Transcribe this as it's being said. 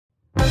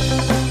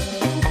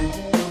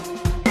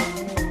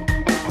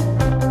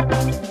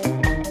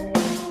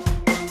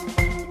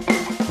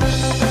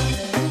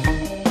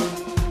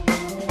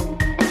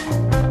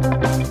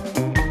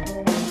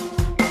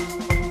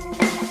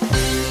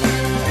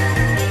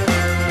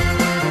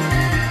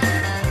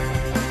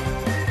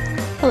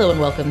Hello and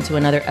welcome to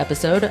another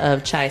episode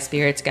of Chai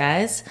Spirits,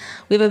 guys.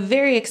 We have a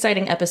very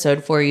exciting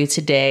episode for you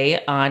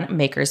today on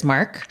Maker's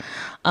Mark.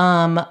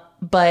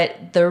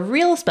 But the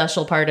real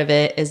special part of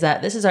it is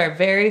that this is our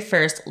very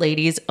first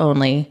ladies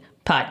only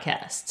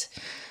podcast.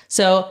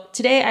 So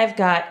today I've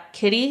got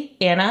Kitty,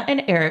 Anna,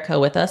 and Erica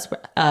with us.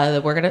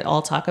 We're going to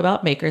all talk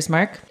about Maker's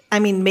Mark. I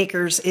mean,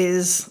 Maker's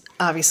is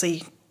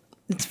obviously,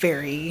 it's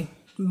very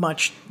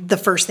much the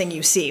first thing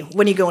you see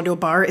when you go into a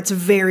bar. It's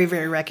very,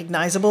 very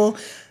recognizable.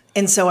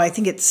 And so I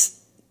think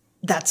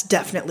that's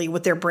definitely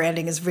what their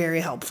branding is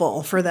very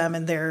helpful for them.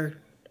 And they're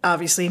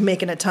obviously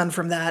making a ton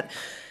from that.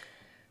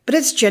 But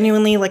it's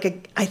genuinely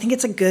I think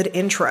it's a good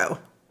intro.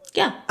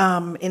 Yeah.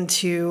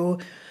 Into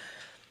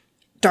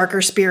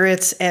darker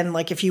spirits. And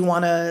if you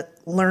want to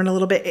learn a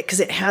little bit,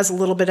 because it has a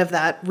little bit of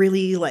that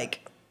really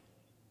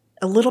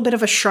a little bit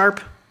of a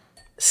sharp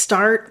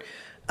start.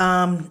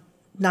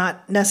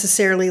 Not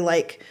necessarily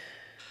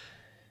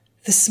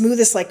the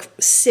smoothest,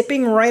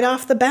 sipping right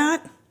off the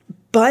bat.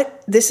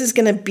 But this is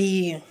going to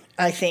be,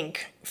 I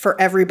think, for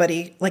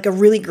everybody, a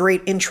really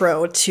great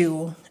intro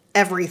to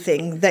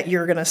everything that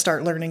you're going to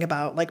start learning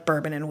about,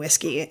 bourbon and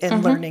whiskey,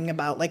 and learning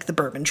about, the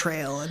bourbon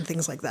trail and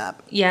things like that.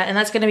 Yeah, and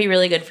that's going to be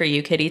really good for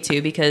you, Kitty,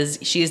 too, because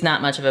she's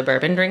not much of a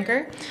bourbon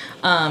drinker.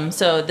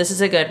 So this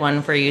is a good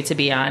one for you to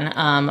be on.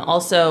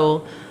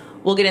 Also,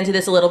 we'll get into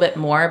this a little bit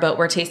more, but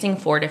we're tasting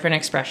 4 different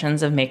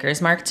expressions of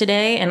Maker's Mark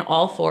today, and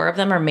all 4 of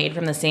them are made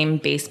from the same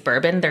base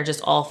bourbon. They're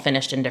just all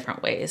finished in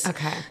different ways.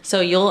 Okay. So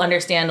you'll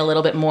understand a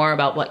little bit more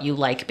about what you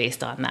like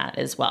based on that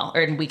as well,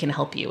 or we can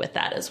help you with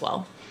that as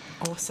well.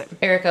 Awesome.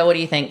 Erica, what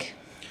do you think?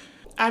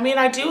 I mean,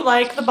 I do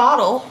like the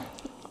bottle,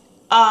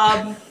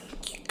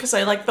 because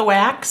I like the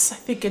wax. I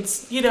think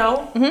it's,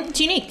 It's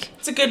unique.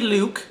 it's a good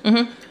look.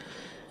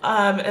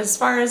 As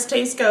far as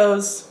taste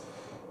goes,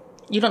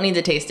 You don't need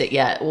to taste it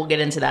yet. We'll get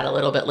into that a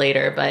little bit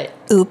later, but...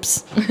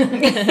 Oops.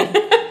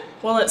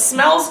 well, it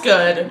smells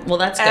good. Well,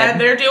 that's good. And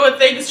they're doing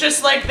things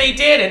just like they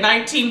did in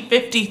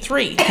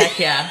 1953. Heck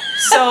yeah.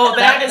 So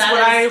that is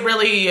what I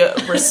really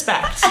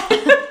respect.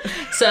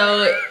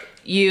 So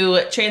you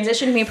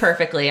transitioned me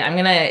perfectly. I'm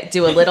going to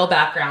do a little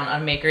background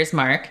on Maker's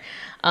Mark.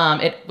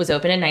 It was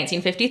opened in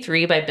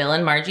 1953 by Bill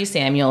and Margie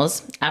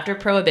Samuels. After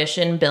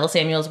Prohibition, Bill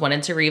Samuels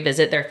wanted to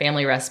revisit their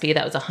family recipe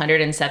that was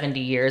 170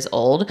 years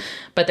old.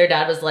 But their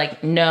dad was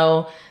like,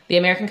 no, the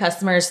American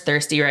customer is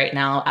thirsty right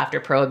now after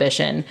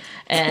Prohibition,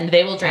 and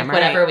they will drink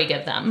whatever we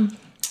give them.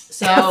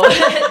 So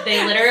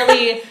they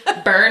literally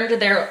burned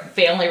their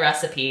family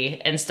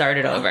recipe and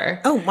started over.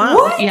 Oh, wow.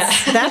 What? Yeah.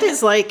 That is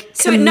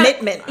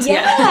commitment.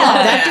 Yeah.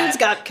 That dude's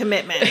got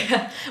commitment.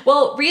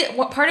 Well,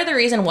 part of the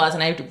reason was,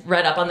 and I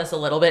read up on this a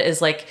little bit,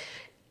 is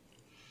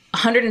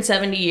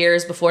 170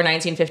 years before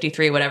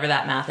 1953, whatever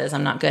that math is,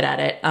 I'm not good at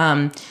it.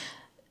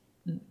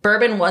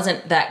 Bourbon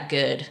wasn't that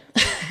good.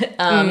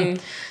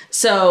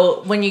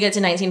 So when you get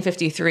to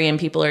 1953 and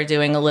people are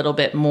doing a little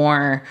bit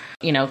more,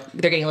 they're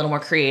getting a little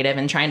more creative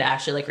and trying to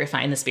actually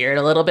refine the spirit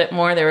a little bit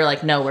more, they were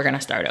like, no, we're going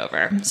to start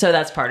over. So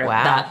that's part of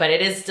that. But it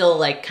is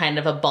still kind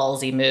of a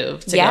ballsy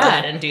move to go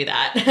ahead and do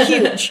that.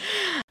 Huge.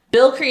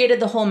 Bill created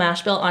the whole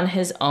mash bill on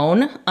his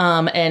own.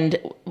 And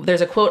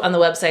there's a quote on the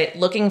website,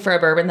 looking for a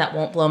bourbon that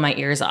won't blow my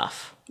ears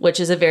off, which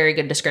is a very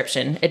good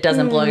description. It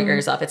doesn't blow your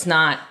ears off. It's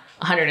not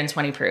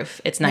 120 proof.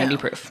 It's 90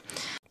 proof.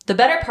 The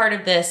better part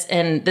of this,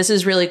 and this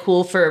is really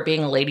cool for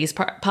being a ladies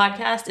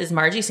podcast, is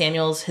Margie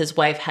Samuels, his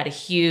wife, had a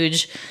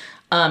huge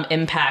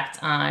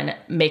impact on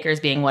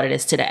Maker's being what it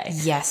is today.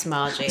 Yes,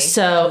 Margie.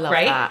 So, Love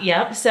right? that.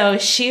 Yep. So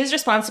she's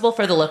responsible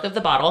for the look of the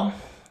bottle,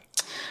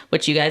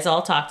 which you guys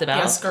all talked about.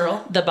 Yes,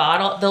 girl. The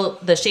bottle,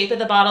 the shape of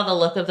the bottle, the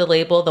look of the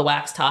label, the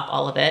wax top,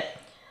 all of it.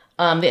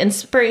 The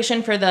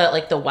inspiration for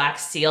the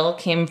wax seal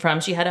came from,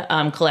 she had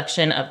a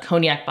collection of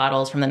cognac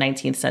bottles from the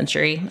 19th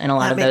century, and a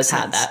lot of those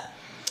had that.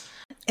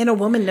 And a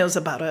woman knows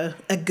about a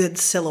good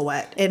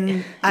silhouette.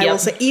 And I will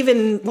say,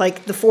 even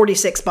the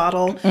 46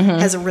 bottle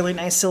has a really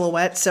nice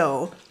silhouette.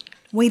 So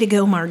way to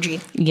go,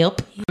 Margie.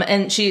 Yep.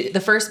 And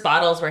the first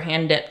bottles were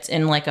hand dipped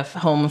in a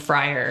home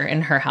fryer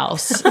in her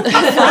house.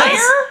 Fryer?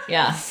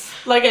 Yeah.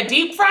 Like a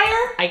deep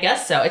fryer? I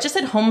guess so. It just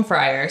said home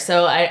fryer.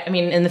 So I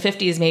mean, in the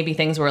 50s, maybe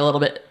things were a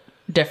little bit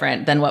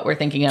different than what we're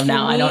thinking of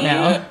now. I don't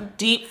know.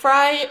 Deep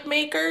fry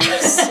makers?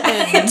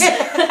 And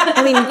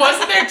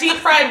wasn't there deep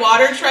fried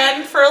water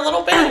trend for a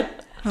little bit?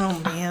 Oh,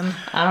 man.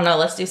 I don't know.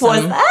 Let's do some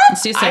I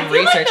feel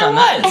research on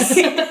like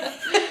that.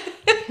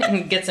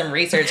 And get some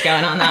research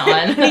going on that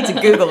one. I need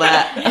to Google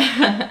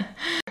that.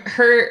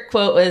 Her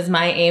quote was,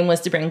 "My aim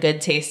was to bring good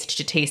taste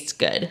to taste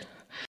good."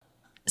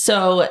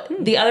 So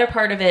the other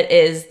part of it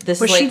is this.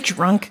 Was she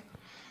drunk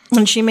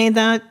when she made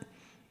that?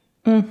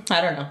 I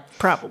don't know.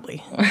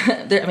 Probably.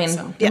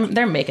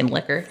 They're making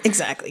liquor.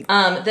 Exactly.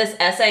 This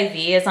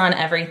SIV is on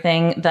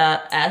everything. The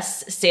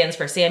S stands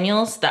for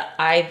Samuels. The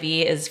IV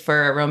is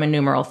for Roman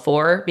numeral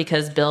 4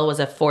 because Bill was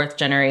a 4th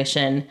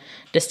generation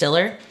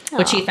distiller,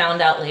 which he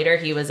found out later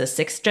he was a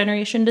 6th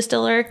generation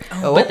distiller,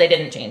 but they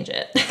didn't change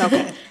it.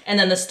 Okay. And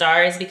then the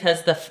star is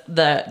because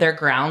their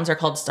grounds are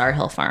called Star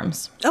Hill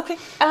Farms. Okay.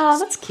 Oh,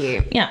 that's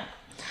cute. Yeah.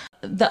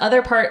 the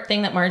other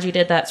thing that Margie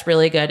did that's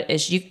really good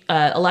is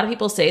a lot of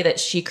people say that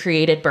she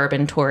created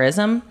bourbon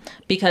tourism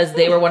because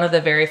they were one of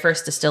the very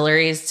first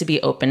distilleries to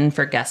be open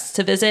for guests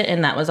to visit,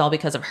 and that was all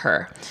because of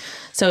her.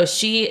 So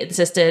she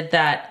insisted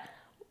that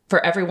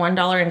for every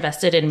 $1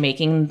 invested in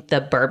making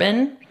the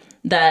bourbon,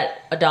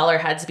 that $1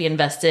 had to be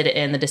invested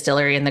in the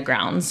distillery and the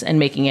grounds and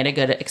making it a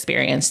good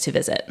experience to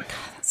visit.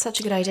 Such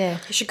a good idea.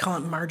 You should call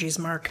it Margie's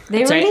Mark.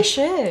 They really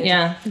should.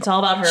 Yeah, it's all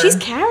about her. She's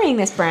carrying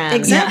this brand.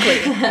 Exactly.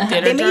 Did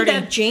They her made dirty.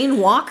 that Jane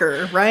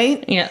Walker,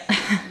 right? Yeah.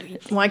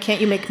 Why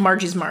can't you make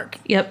Margie's Mark?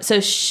 Yep. So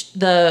she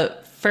was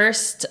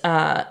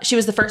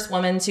the first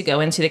woman to go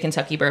into the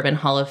Kentucky Bourbon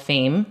Hall of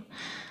Fame.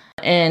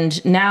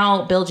 And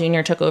now Bill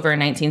Jr. took over in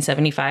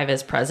 1975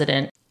 as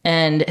president.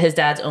 And his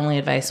dad's only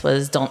advice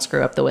was don't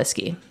screw up the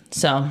whiskey.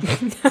 So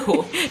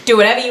Cool. Do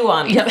whatever you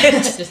want. yep.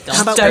 Just don't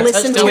How about Don't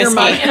listen touch to the your whiskey.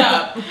 mother? It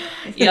up.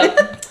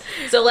 Yep.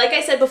 So like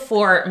I said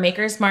before,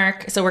 Maker's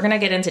Mark. So we're going to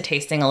get into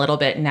tasting a little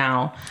bit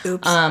now.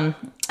 Oops.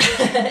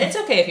 It's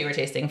okay if you were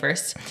tasting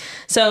first.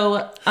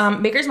 So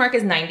Maker's Mark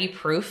is 90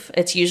 proof.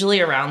 It's usually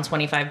around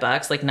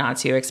 $25, like not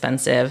too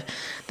expensive.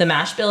 The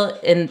mash bill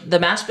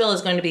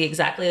is going to be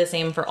exactly the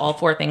same for all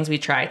 4 things we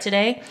tried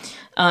today.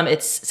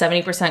 It's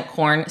 70%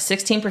 corn,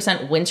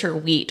 16% winter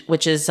wheat,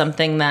 which is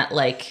something that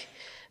like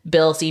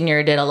Bill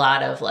Sr. did a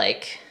lot of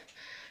like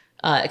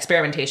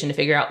experimentation to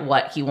figure out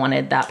what he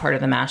wanted that part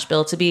of the mash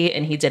bill to be.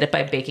 And he did it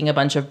by baking a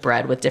bunch of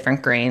bread with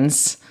different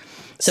grains.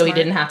 So he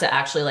didn't have to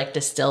actually like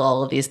distill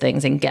all of these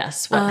things and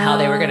guess how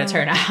they were going to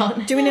turn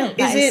out. Do we know,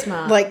 That is is it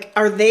smart. like,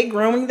 are they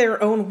growing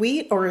their own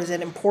wheat or is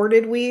it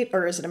imported wheat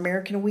or is it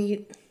American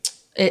wheat?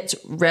 It's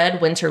red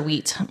winter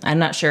wheat. I'm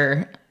not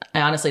sure. I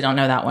honestly don't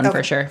know that one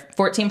for sure.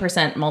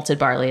 14% malted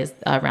barley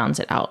rounds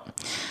it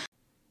out.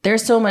 There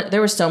was so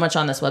much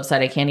on this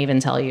website I can't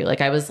even tell you.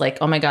 Like I was like,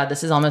 oh my God,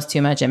 this is almost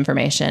too much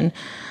information.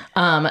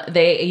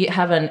 They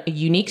have a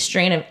unique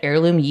strain of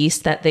heirloom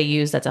yeast that they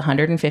use that's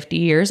 150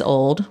 years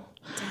old.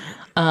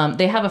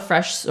 They have a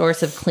fresh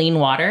source of clean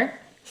water.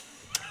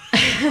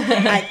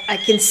 I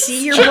can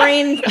see your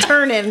brain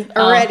turning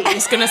already. I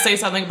was gonna say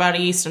something about a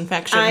yeast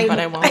infection, but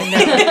I won't.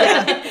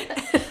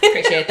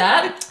 Appreciate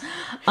that.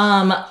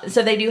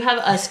 So they do have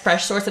a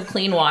fresh source of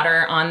clean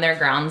water on their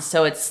grounds.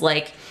 So it's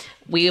like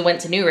we went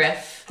to New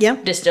Riff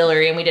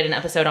Distillery and we did an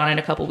episode on it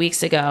a couple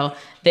weeks ago.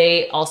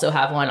 They also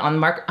have one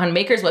on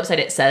Maker's website.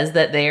 It says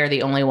that they are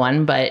the only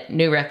one, but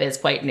New Riff is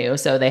quite new,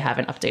 so they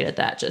haven't updated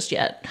that just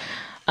yet.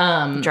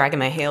 Dragging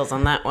my heels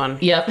on that one.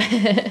 Yep.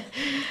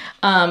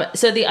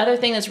 So the other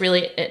thing that's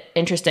really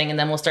interesting, and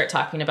then we'll start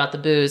talking about the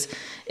booze,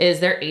 is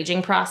their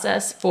aging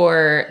process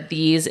for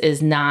these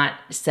is not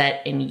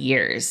set in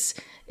years.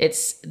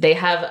 They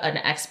have an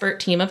expert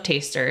team of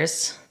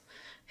tasters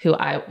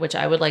which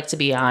I would like to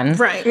be on.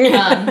 Right.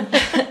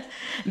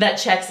 That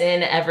checks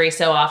in every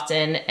so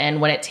often, and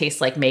when it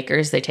tastes like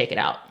Maker's, they take it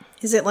out.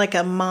 Is it like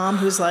a mom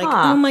who's like,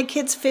 oh, my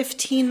kid's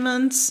 15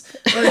 months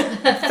or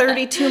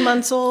 32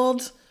 months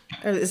old?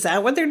 Or is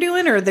that what they're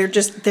doing? Or they're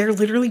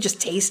literally just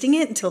tasting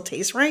it until it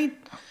tastes right?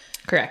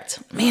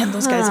 Correct. Man,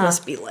 those guys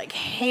must be like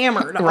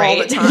hammered all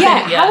Right. the time.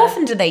 Yeah, Yeah. how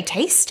often do they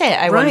taste it?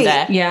 I Right.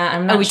 wonder. Yeah,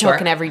 I'm not Are we sure.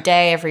 talking every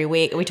day, every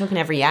week? Are we talking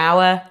every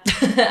hour?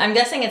 I'm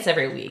guessing it's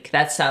every week.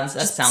 That sounds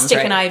Stick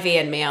right. an IV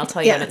in me, I'll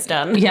tell you Yeah. when it's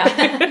done.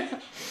 Yeah.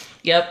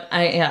 Yep.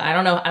 I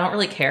don't know. I don't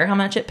really care how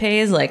much it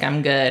pays. Like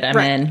I'm good. I'm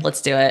Right. in.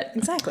 Let's do it.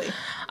 Exactly.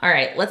 All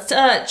right. Let's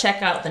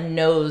check out the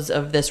nose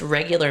of this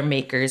regular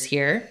Maker's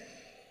here.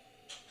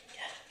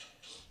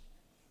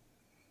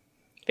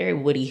 Very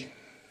woody.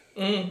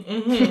 I'm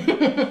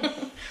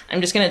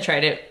just gonna try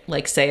to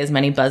like say as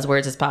many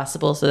buzzwords as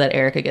possible so that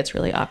Erica gets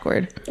really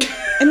awkward.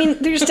 I mean,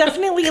 there's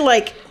definitely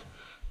that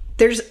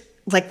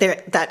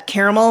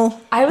caramel.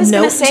 I was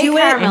going note to say to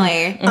it.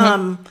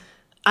 caramelly.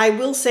 I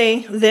will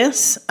say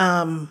this.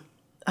 I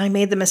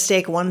made the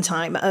mistake one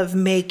time of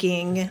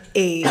making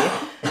a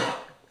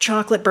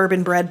chocolate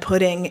bourbon bread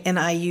pudding, and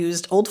I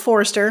used Old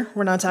Forester.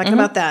 We're not talking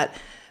about that.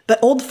 But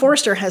Old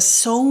Forester has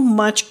so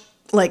much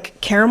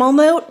like caramel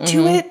note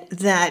to it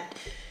that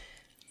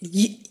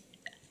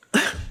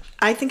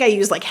I think I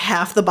used like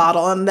half the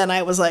bottle, and then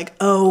I was like,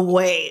 oh,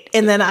 wait.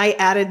 And then I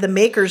added the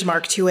Maker's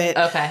Mark to it.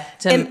 Okay.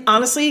 And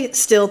honestly,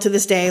 still to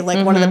this day,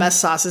 like one of the best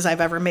sauces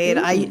I've ever made.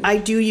 I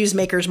do use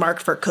Maker's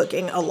Mark for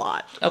cooking a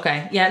lot.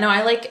 Okay. Yeah, no,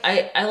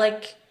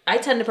 I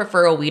tend to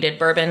prefer a wheated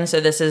bourbon, so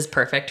this is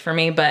perfect for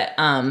me, but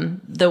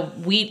the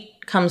wheat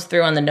comes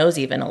through on the nose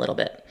even a little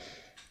bit.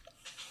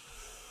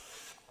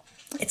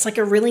 It's like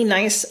a really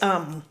nice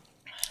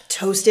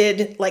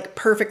toasted, like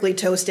perfectly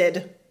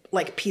toasted,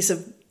 like piece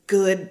of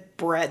good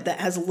bread that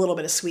has a little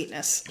bit of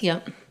sweetness.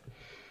 Yep.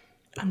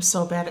 I'm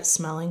so bad at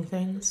smelling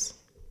things.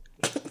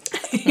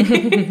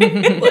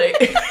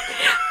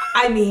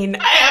 I mean,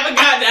 I haven't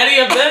gotten any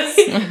of this.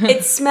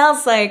 it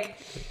smells like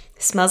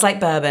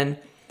bourbon.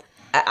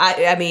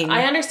 I mean,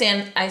 I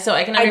understand. I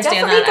can I understand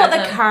definitely that. got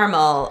as the a-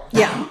 caramel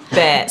Yeah.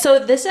 bit. So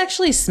this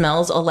actually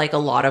smells like a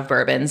lot of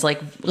bourbons.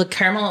 Like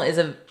caramel is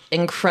a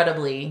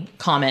incredibly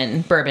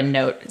common bourbon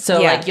note. So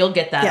Yeah. like you'll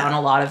get that Yeah. on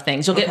a lot of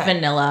things. You'll get Okay.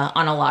 vanilla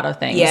on a lot of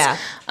things. Yeah.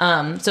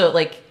 So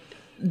like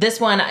this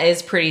one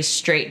is pretty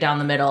straight down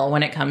the middle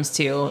when it comes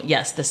to,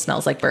 yes, this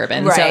smells like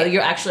bourbon. Right. So you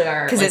actually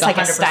are because it's like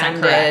a 100%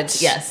 standard.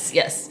 correct. Yes.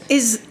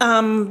 Is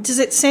does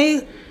it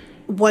say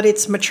what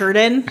it's matured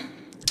in?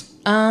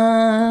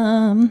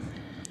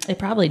 It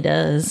probably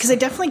does. Because I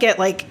definitely get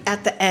like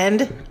at the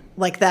end,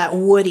 like that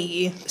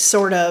woody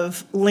sort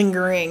of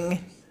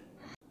lingering.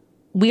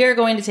 We are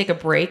going to take a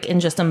break in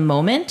just a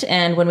moment,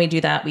 and when we do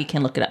that, we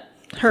can look it up.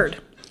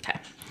 Heard. Okay.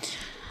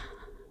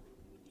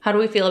 How do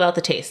we feel about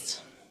the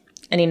taste?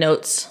 Any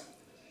notes?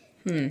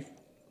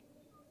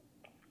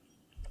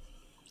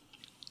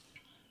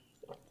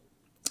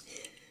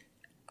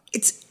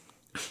 It's,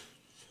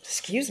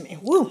 excuse me,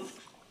 woo.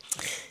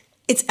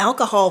 It's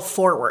alcohol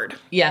forward.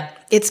 Yeah.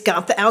 It's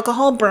got the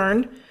alcohol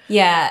burn.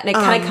 Yeah, and it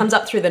kind of comes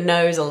up through the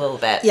nose a little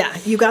bit. Yeah,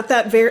 you got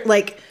that very,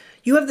 like,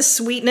 you have the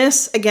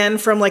sweetness, again,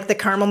 from, like, the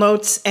caramel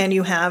notes, and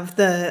you have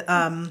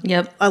the,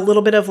 Yep. a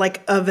little bit of,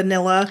 like, a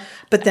vanilla,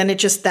 but then it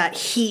just, that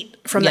heat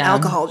from the Yeah.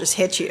 alcohol just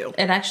hits you.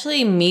 It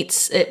actually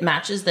it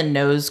matches the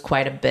nose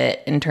quite a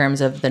bit in terms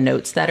of the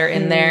notes that are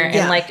in there. And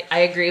yeah. like, I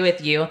agree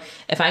with you.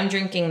 If I'm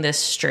drinking this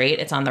straight,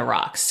 it's on the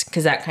rocks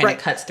because that kind Right.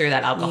 of cuts through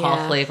that alcohol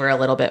Yeah. flavor a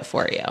little bit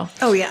for you.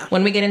 Oh, yeah.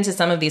 When we get into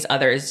some of these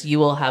others, you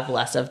will have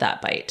less of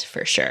that bite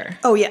for sure.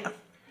 Oh, yeah.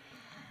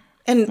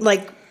 And,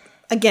 like,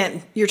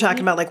 again, you're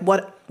talking about, like,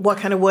 what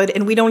kind of wood,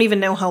 and we don't even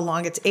know how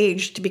long it's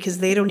aged because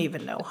they don't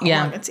even know how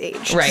long it's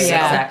aged. Right,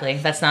 Yeah. exactly.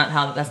 That's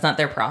not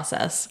their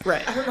process.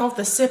 Right. I don't know if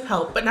the sip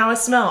helped, but now I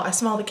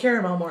smell the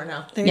caramel more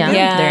now. There you Yeah, go.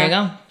 Yeah. there you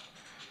go.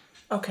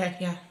 Okay,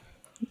 yeah.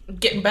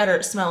 Getting better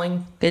at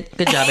smelling. Good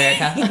job,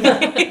 Erica.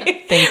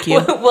 Thank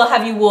you. We'll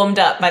have you warmed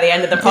up by the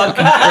end of the podcast.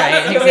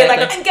 Right, You'll be like,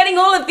 exactly. I'm getting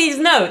all of these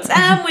notes,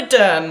 and we're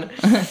done.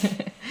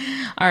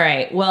 All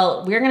right.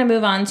 Well, we're going to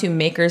move on to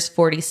Maker's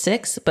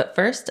 46, but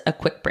first, a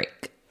quick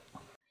break.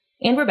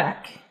 And we're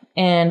back.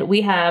 And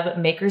we have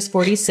Maker's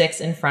 46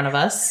 in front of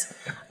us.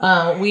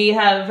 We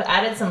have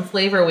added some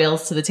flavor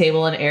wheels to the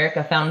table, and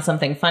Erica found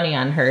something funny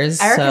on hers.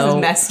 Erica's so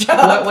is messed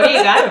up. what do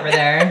you got over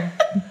there?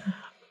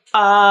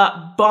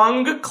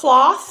 Bung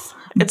cloth.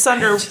 It's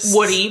under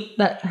woody.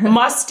 That-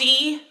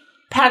 Musty.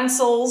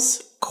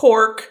 Pencils.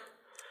 Cork.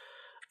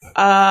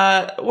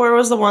 Where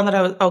was the one that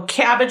I was? Oh,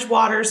 cabbage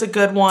water's a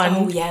good one.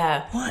 Oh,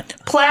 yeah. What?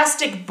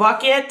 Plastic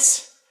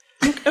bucket.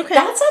 Okay.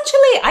 That's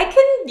actually,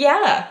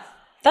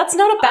 that's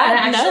not a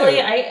bad And actually,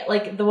 note. I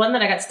like the one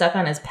that I got stuck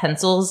on is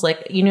pencils.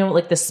 Like, you know,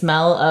 like the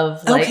smell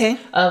of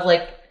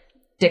like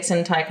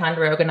Dixon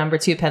Ticonderoga No.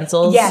 2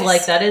 pencils. Yes.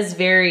 Like that is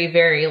very,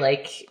 very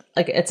like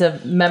it's a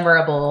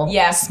memorable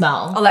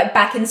smell. Or like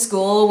back in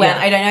school when,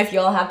 Yeah. I don't know if you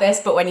all have this,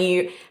 but when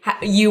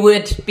you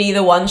would be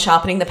the one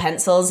sharpening the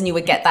pencils and you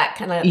would get that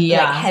kind of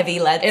like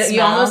heavy lead smell.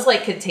 You almost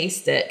like could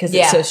taste it because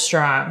Yeah. it's so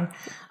strong.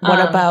 What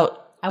about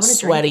wanna drink.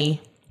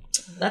 sweaty?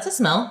 That's a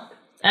smell.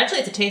 Actually,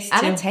 it's a taste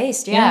and too. a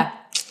taste, yeah.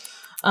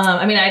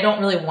 I mean, I don't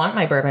really want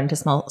my bourbon to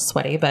smell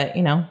sweaty, but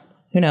you know,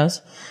 who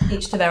knows?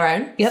 Each to their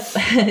own.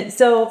 Yep.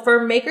 So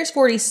for Maker's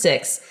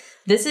 46,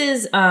 this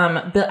is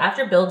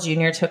after Bill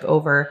Jr. took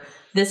over.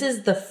 This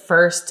is the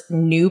first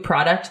new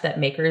product that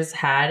Maker's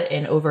had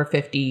in over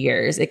 50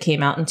 years. It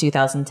came out in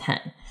 2010.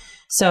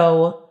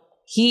 So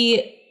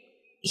he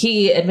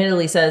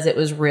admittedly says it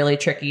was really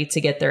tricky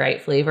to get the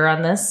right flavor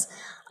on this.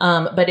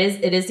 But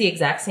it is the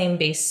exact same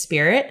base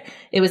spirit.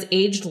 It was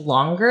aged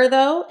longer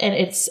though, and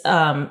it's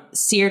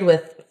seared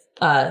with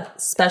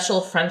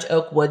special French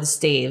oak wood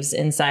staves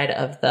inside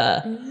of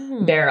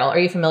the barrel. Are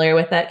you familiar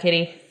with that,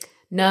 Kitty?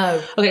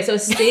 No. Okay, so a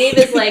stave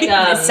is like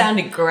It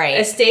sounded great.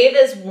 a stave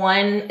is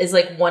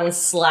one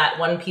slat,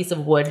 one piece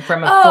of wood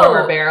from a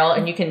former barrel,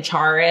 and you can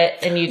char it,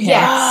 and you can.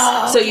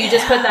 Yes. So you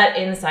just put that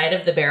inside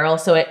of the barrel,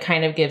 so it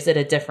kind of gives it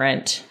a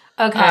different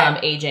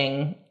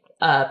aging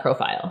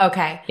profile.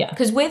 Okay. Yeah.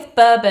 Because with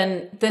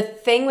bourbon, the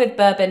thing with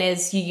bourbon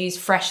is you use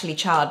freshly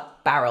charred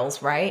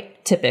barrels, right?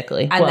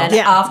 Typically, And then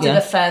Yeah. after the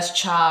first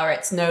char,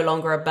 it's no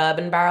longer a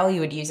bourbon barrel. You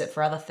would use it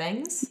for other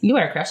things. you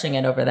are crushing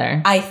it over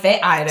there. I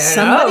don't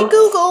Somebody know.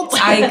 Googled.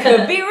 I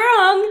could be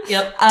wrong.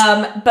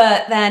 Yep.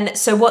 But then,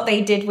 so what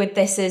they did with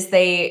this is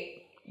they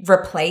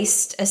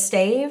replaced a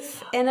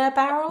stave in a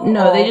barrel?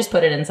 No, or- they just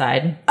put it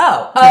inside.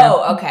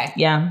 Oh, okay.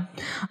 Yeah.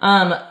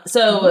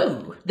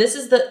 So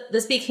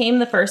this became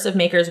the first of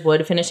Maker's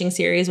wood finishing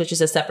series, which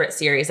is a separate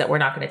series that we're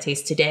not going to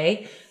taste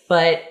today.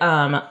 But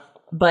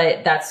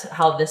that's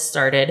how this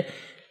started.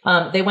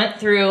 They went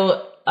through,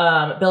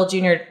 Bill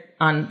Jr.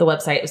 on the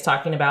website was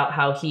talking about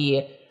how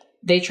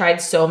they tried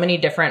so many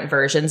different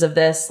versions of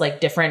this, like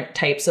different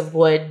types of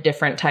wood,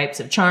 different types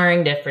of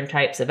charring, different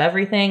types of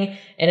everything.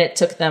 And it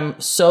took them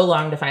so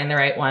long to find the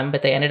right one,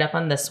 but they ended up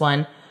on this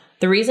one.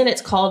 The reason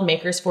it's called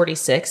Maker's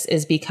 46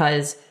 is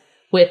because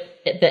with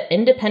the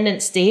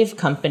Independent Stave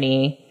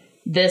Company,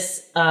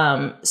 this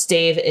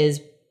stave is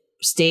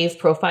stave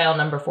profile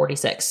number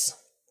 46.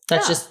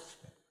 That's just...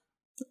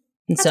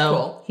 And so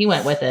cool. he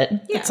went with it.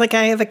 It's like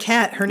I have a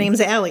cat. Her name's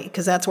Allie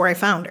because that's where I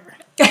found her.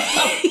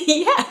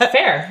 Yeah.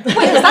 Fair.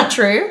 Wait, is that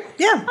true?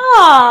 Yeah.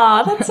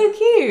 Aw, that's so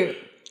cute.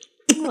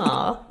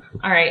 Aw.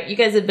 All right, you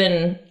guys have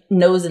been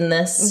nosing I've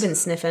this. been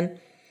sniffing.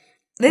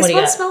 This What do you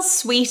one got? smells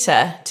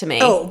sweeter to me.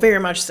 Oh, very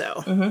much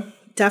so.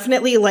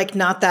 Definitely like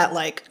not that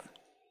like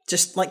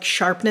just like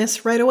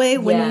sharpness right away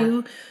when Yeah.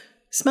 you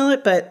smell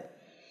it, but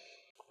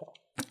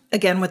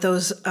again with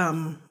those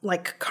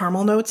like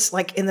caramel notes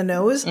like in the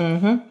nose.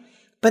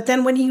 But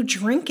then when you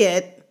drink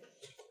it,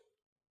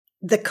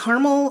 the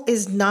caramel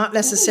is not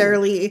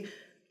necessarily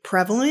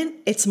prevalent.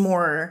 It's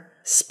more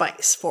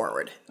spice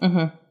forward.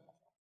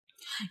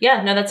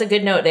 Yeah, no, that's a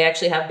good note. They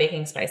actually have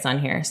baking spice on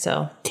here,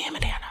 so Damn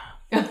it, Anna.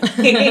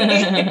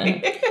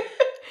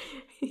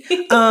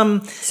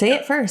 say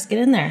it first. Get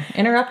in there.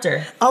 Interrupt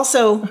her.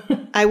 Also,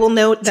 I will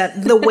note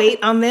that the weight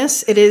on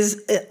this, it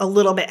is a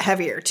little bit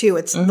heavier too.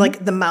 It's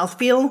like the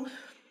mouthfeel.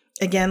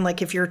 Again,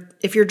 like if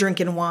you're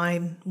drinking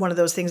wine, one of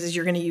those things is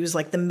you're going to use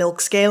like the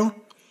milk scale.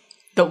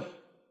 The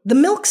The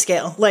milk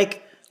scale,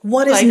 like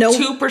what is like no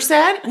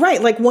 2%?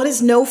 right? Like what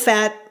is no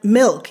fat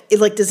milk?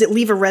 Like does it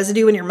leave a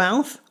residue in your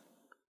mouth?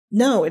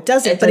 No, it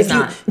doesn't. It does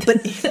not. but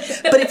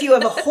if you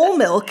have a whole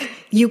milk,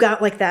 you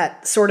got like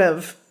that sort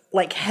of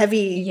like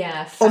heavy,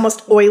 fat.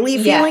 almost oily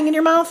Yeah. feeling in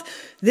your mouth.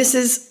 This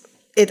is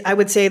it. I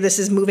would say this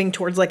is moving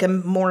towards like a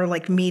more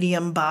like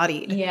medium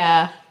bodied.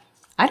 Yeah.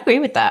 I'd agree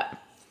with that.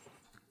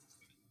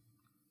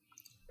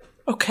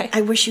 Okay.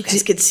 I wish you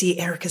guys could see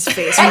Erica's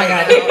face. Oh my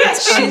god,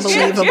 It's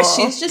unbelievable.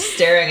 She's just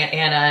staring at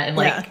Anna and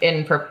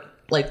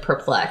like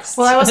perplexed.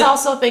 Well, I was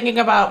also thinking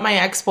about my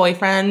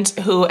ex-boyfriend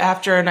who,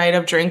 after a night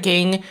of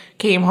drinking,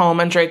 came home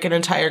and drank an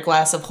entire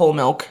glass of whole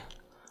milk.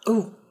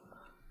 Ooh.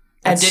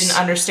 And didn't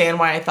understand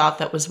why I thought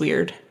that was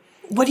weird.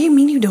 What do you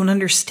mean you don't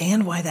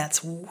understand why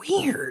that's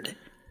weird?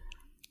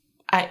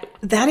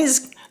 That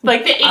is,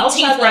 Like the I'll 18th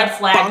chug red a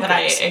flag that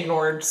I bonkers.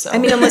 ignored. So I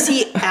mean, unless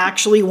he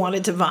actually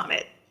wanted to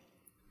vomit.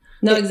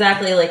 No,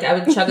 exactly. Like I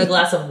would chug a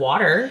glass of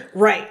water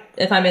Right.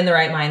 if I'm in the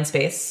right mind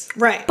space.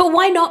 Right. But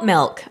why not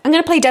milk? I'm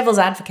going to play devil's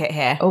advocate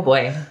here. Oh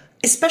boy.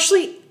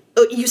 Especially,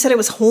 you said it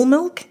was whole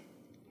milk?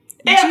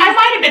 I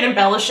might have been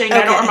embellishing.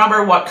 I don't Okay.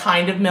 remember what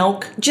kind of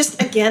milk.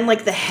 Just again,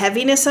 like the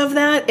heaviness of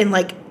that and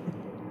like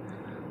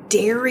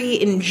dairy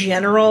in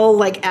general,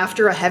 like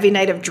after a heavy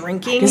night of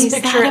drinking. Just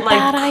picture it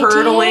like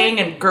curdling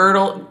and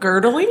girdling.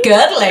 Girdling. Ooh,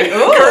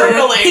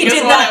 Gurgling he is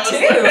did what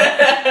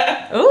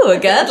that too. Ooh, a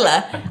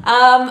girdler.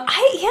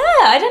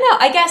 I don't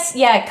know. I guess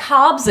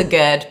carbs are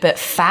good, but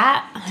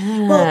fat.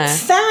 Well,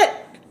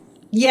 fat,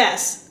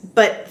 yes,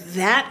 but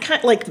that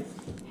kind like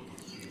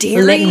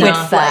dairy, Liquid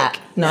like, fat.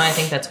 No, I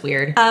think that's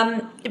weird.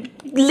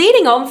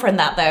 Leading on from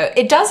that though,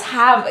 it does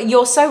have.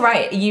 You're so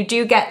right. You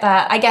do get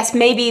that. I guess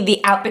maybe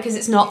because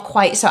it's not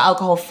quite so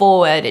alcohol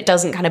forward. It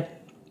doesn't kind of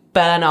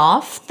burn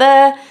off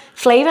the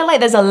flavor. Like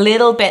there's a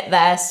little bit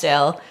there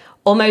still,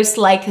 almost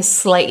like a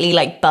slightly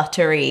like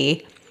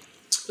buttery.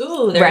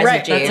 Ooh, there's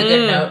residue. that's a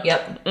good note.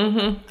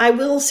 Yep. I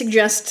will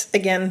suggest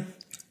again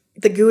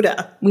the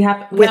Gouda. We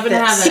happen to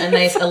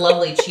this. have a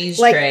lovely cheese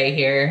Like- tray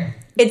here.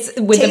 It's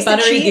with the Taste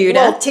buttery cheese, Gouda,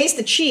 well, taste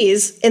the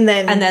cheese and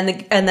then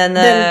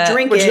then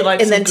drink would it you like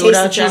and some then taste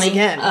Gouda, the cheese Jenny?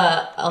 again.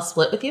 I'll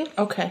split with you.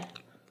 Okay.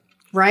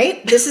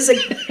 Right? This is an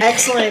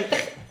excellent.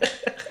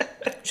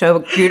 show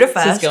Gouda This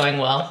first. is going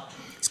well.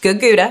 It's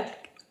good Gouda.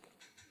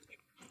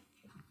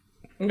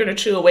 I'm going to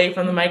chew away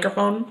from the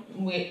microphone.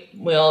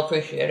 We all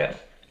appreciate it.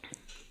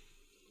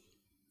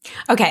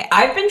 Okay,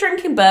 I've been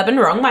drinking bourbon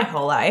wrong my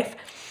whole life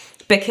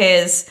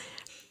because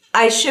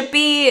I should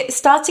be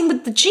starting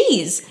with the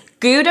cheese.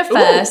 Gouda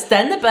first,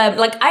 then the bourbon.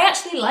 Like, I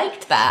actually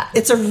liked that.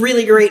 It's a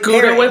really great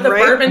Gouda pairing, with a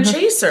right? bourbon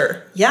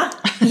chaser. Yeah.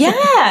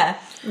 Yeah.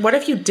 What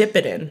if you dip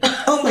it in?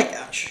 Oh my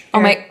gosh.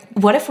 Oh my,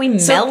 what if we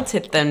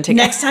melted them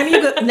together? Next time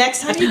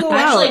you go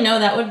Actually, out, no,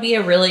 that would be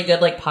a really good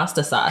like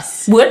pasta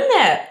sauce. Wouldn't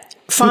it?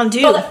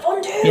 fondue. Oh, the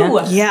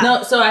fondue. Yeah.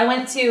 No, so I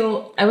went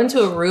to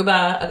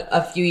Aruba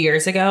a few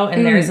years ago,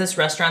 and there's this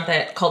restaurant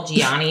that called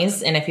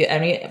Gianni's, and if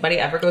anybody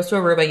ever goes to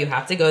Aruba, you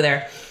have to go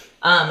there.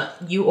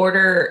 You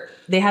order.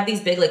 They have these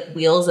big like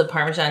wheels of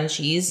Parmesan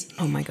cheese.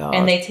 Oh my God.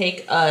 And they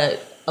take a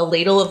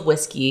ladle of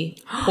whiskey,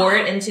 pour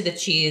it into the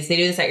cheese. They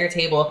do this at your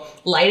table,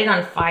 light it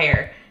on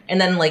fire, and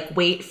then like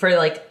wait for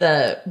like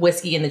the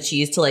whiskey and the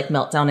cheese to like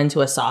melt down into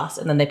a sauce,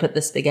 and then they put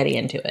the spaghetti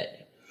into it.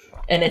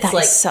 And it's That's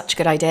like such a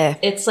good idea.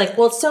 it's like,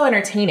 well, it's so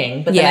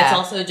entertaining, but then Yeah. it's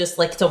also just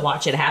like to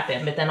watch it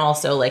happen. But then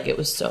also like it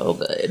was so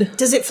good.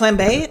 Does it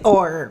flambe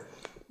or?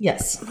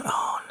 Yes,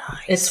 Oh,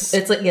 nice.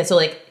 it's like so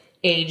like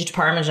aged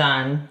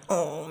Parmesan,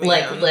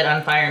 like lit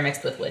on fire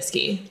mixed with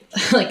whiskey.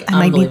 Like I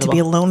might need to be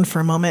unbelievable. alone for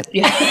a moment.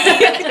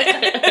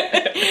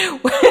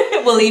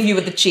 We'll leave you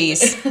with the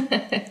cheese.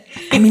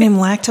 I mean, I'm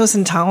lactose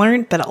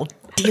intolerant, but I'll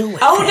deal with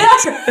it. Oh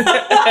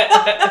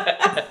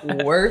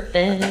no! Worth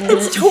it.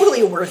 It's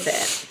totally worth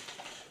it.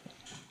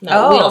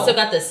 No, we Oh. also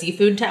got the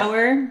seafood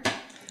tower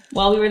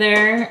while we were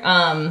there.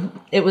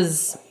 It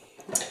was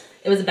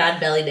a bad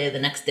belly day the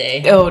next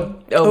day. Oh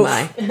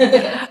my!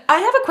 I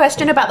have a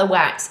question about the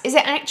wax. Is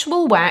it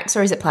actual wax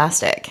or is it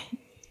plastic?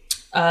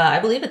 I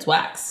believe it's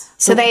wax.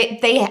 So they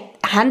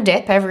hand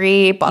dip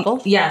every bottle?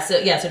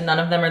 So none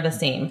of them are the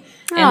same.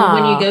 And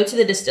when you go to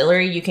the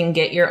distillery, you can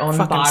get your own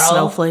Fucking bottle,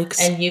 snowflakes.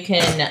 and you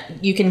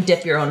can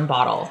dip your own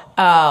bottle.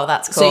 Oh,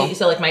 that's cool.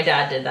 So like my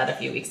dad did that a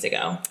few weeks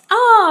ago.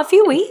 Oh, a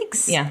few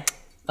weeks. Yeah,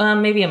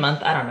 maybe a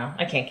month. I don't know.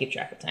 I can't keep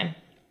track of time.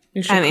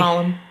 You should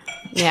call him.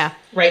 Yeah.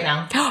 Right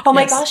now. Oh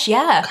my gosh,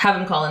 yeah. Have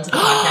him call into the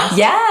podcast.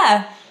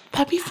 Yeah.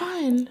 That'd be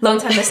fun.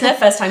 Long-time listener,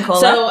 first-time caller.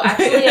 So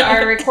actually,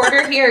 our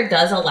recorder here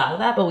does allow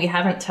that, but we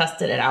haven't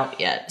tested it out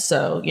yet.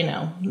 So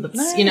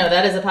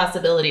that is a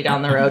possibility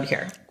down the road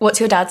here. What's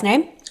your dad's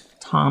name?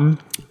 Tom.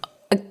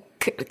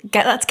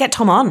 Let's get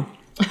Tom on.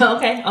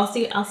 Okay, I'll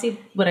see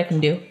what I can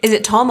do. Is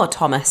it Tom or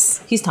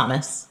Thomas? He's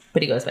Thomas,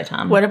 but he goes by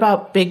Tom. What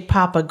about Big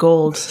Papa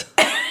Gold?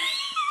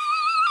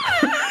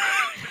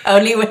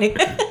 Only when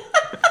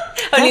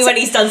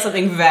he's done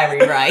something very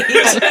right.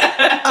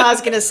 I was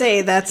gonna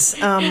say that's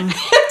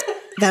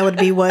that would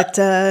be what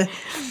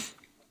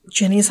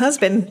Jenny's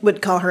husband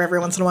would call her every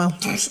once in a while.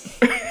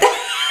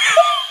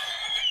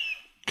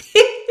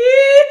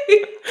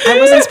 I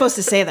wasn't supposed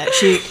to say that.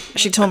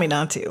 She told me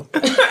not to.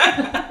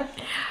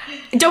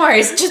 Don't worry,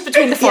 it's just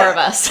between the four of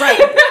us. Right.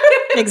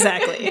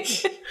 Exactly.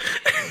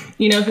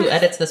 You know who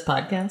edits this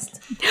podcast?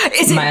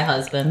 Is it? My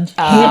husband.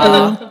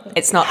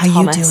 It's not How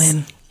Thomas. you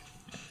doing?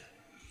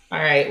 All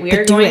right, we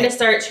are going to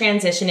start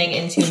transitioning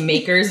into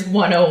Makers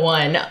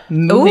 101.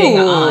 Moving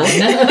on.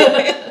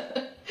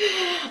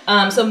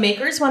 So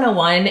Makers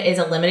 101 is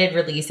a limited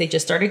release. They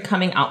just started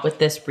coming out with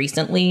this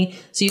recently,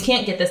 so you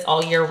can't get this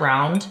all year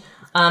round.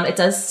 It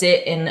does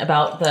sit in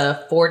about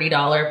the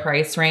 $40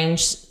 price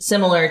range,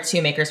 similar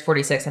to Makers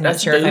 46. I'm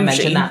not sure if I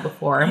mentioned that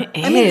before. It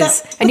is. I mean,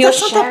 that's and you're not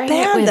that sharing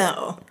bad, it with...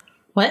 though.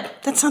 What?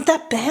 That's not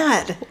that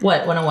bad.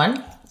 What,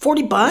 101?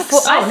 $40? I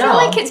feel no.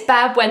 like it's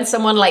bad when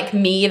someone like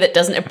me that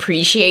doesn't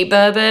appreciate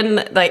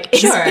bourbon, like,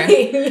 Sure. is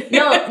being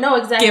No,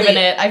 exactly. given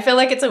it. I feel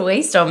like it's a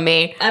waste on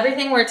me.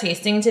 Everything we're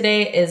tasting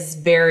today is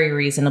very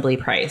reasonably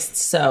priced.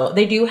 So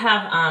they do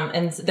have,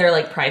 and they're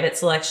like private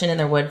selection in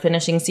their wood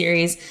finishing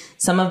series.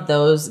 Some of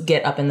those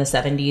get up in the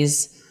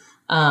 70s.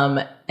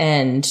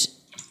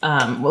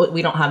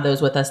 We don't have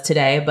those with us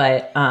today,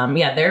 but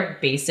their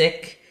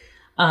basic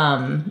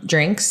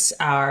drinks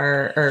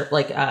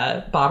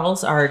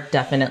bottles are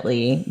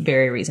definitely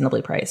very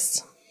reasonably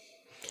priced.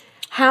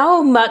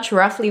 How much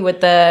roughly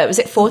would was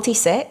it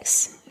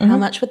 46? How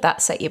much would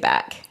that set you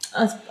back?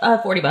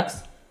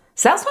 $40.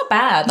 So that's not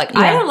bad. Like,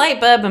 I don't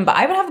like bourbon, but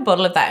I would have a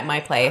bottle of that in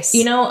my place.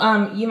 You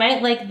know, you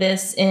might like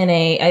this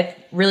I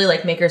really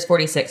like Makers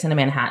 46 in a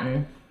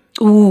Manhattan.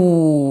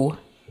 Ooh,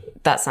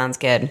 that sounds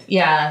good.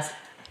 Yeah.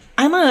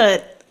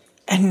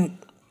 And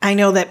I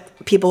know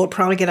that people would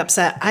probably get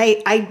upset.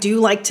 I do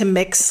like to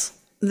mix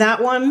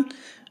that one.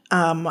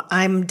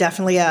 I'm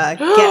definitely a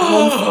get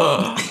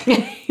home.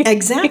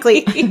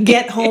 Exactly.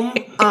 Get home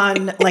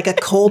on like a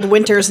cold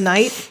winter's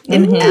night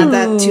and add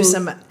that to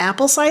some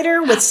apple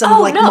cider with some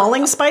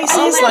mulling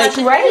spices. that's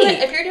great.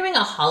 If you're doing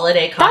a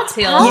holiday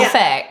cocktail,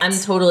 Perfect. I'm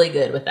totally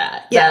good with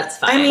that. Yeah. That's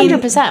fine. I mean,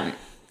 100%.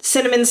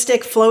 cinnamon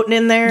stick floating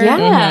in there.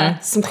 Yeah.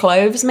 Some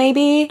cloves,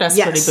 maybe. That's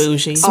Yes. pretty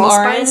bougie. Some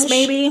Allspice, orange.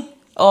 maybe.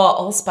 Oh,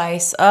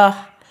 allspice. Ugh.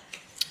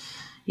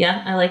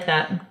 Yeah, I like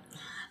that.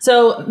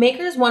 So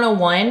Makers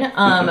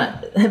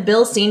 101,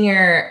 Bill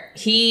Sr.,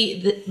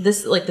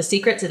 the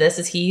secret to this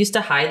is he used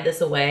to hide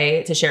this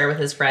away to share with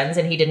his friends,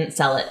 and he didn't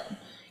sell it.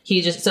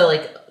 He just,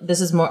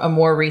 this is a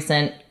more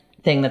recent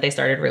thing that they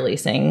started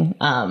releasing.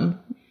 And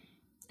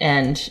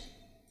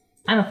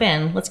I'm a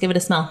fan. Let's give it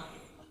a smell.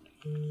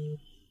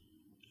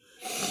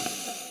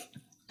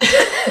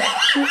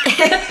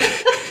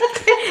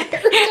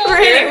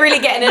 Really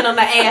getting in on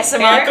the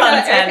ASMR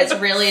content. Erica's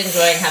really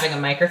enjoying having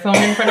a microphone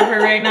in front of her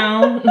right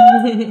now.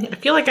 I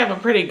feel like I'm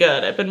pretty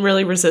good. I've been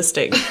really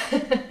resisting.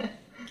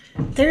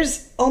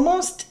 There's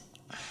almost...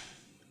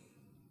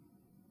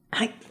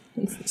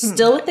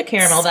 Still with the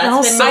caramel.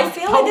 I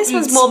feel like this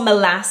one's more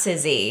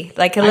molassesy.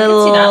 Like a I can see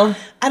little... that.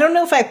 I don't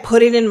know if I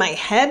put it in my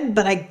head,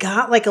 but I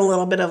got like a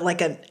little bit of like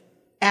an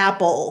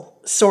apple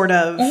sort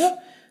of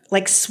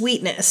like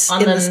sweetness on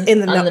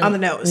the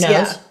nose.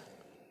 Yeah.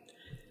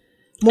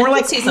 More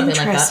like see something like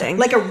that. Interesting.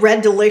 like a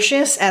Red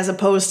Delicious as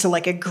opposed to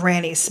like a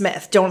Granny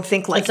Smith. Don't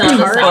think like It's not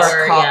the tart.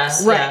 sour,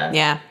 Cops. Right.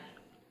 Yeah.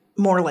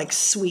 More like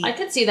sweet. I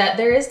could see that.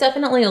 There is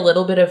definitely a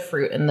little bit of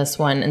fruit in this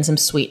one and some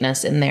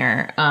sweetness in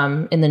there,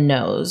 in the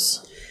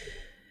nose.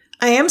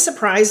 I am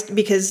surprised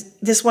because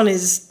this one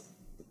is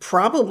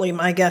probably,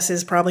 my guess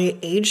is probably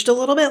aged a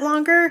little bit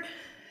longer.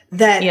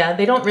 Yeah,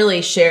 they don't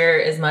really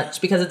share as much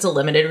because it's a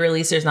limited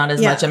release. There's not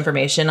as Yeah. much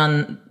information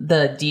on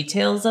the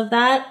details of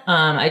that.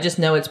 I just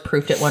know it's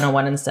proofed at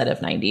 101 instead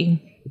of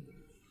 90.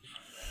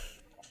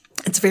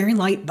 It's very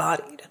light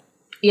bodied.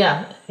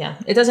 Yeah.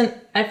 It doesn't,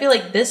 I feel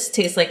like this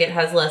tastes like it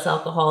has less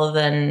alcohol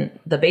than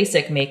the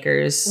basic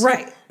Makers.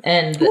 Right.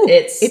 And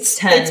it's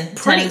 10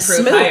 pretty proof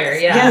smooth. higher.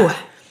 Yeah.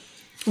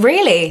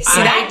 Really?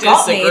 See, I that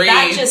got me. disagree.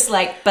 That just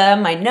like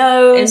burned my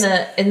nose.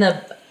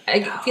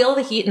 I feel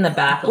the heat in the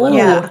back a little.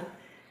 Yeah.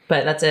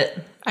 But that's it.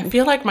 I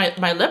feel like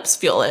my lips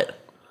feel it.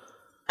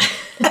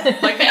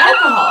 Like the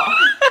alcohol.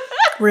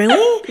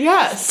 Really?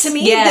 Yes. To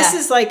me, Yeah. this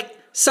is like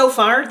so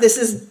far.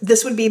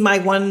 This would be my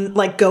one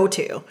like go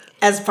to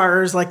as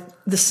far as like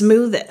the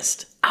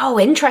smoothest. Oh,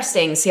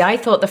 interesting. See, I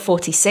thought the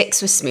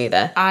 46 was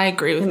smoother. I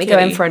agree with Let me Kitty.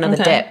 go in for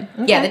another Okay.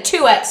 dip. Yeah, the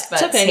two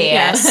experts okay, here.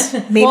 yes.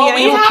 Maybe Well, I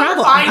we have a have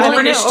problem. I refined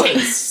don't British know.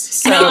 taste.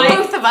 So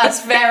Both of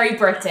us very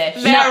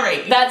British.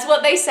 Very. That's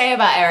what they say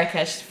about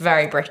Erica. She's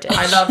very British.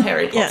 I love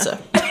Harry Yeah. Potter.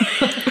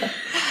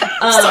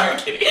 Sorry,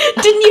 Kitty.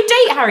 Didn't you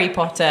date Harry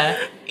Potter?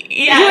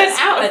 Yes,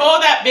 out at- before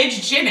that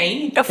bitch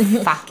Ginny. Oh,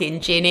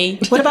 fucking Ginny.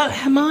 What about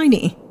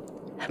Hermione?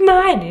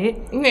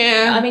 Hermione.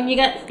 Yeah. I mean,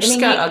 She's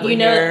got ugly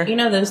hair. you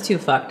know, those two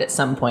fucked at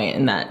some point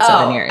in that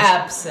 7 years.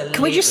 Absolutely.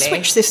 Can we just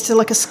switch this to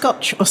like a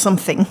scotch or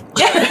something?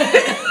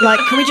 Like,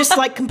 can we just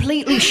like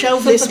completely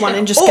shelve this one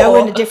and just go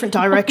in a different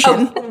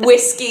direction?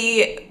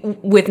 Whiskey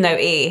with no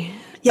E.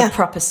 Yeah. A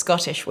proper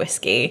Scottish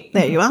whiskey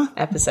There you are.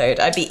 episode.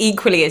 I'd be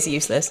equally as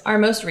useless. Our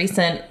most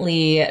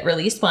recently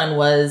released one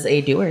was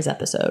a Doers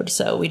episode,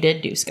 so we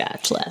did do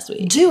Scotch last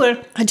week. Doer.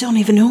 I don't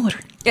even know her.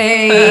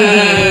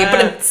 Hey,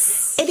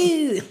 I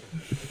do.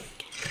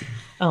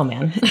 Oh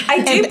man.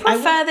 I do And I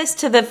prefer this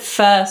to the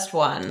first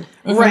one.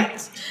 Right.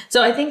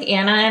 So I think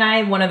Anna and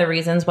I, one of the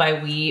reasons why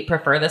we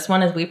prefer this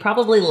one is we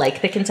probably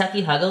like the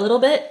Kentucky Hug a little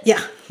bit. Yeah.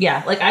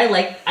 Yeah, like I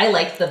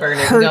like the burn.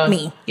 Hurt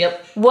me.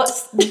 Yep.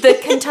 What's the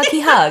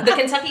Kentucky Hug? The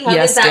Kentucky Hug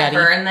Yes, is that Daddy.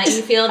 burn that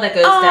you feel that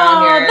goes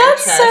down your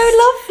that's chest.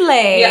 so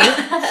lovely.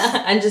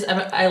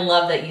 Yeah. I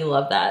love that you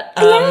love that.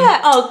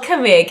 Yeah. Oh,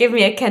 come here. Give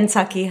me a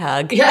Kentucky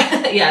hug.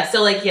 Yeah. Yeah.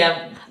 So like,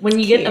 yeah, when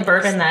you get a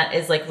bourbon that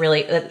is like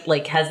really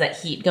like has that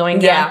heat going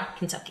down, Yeah.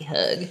 Kentucky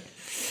Hug.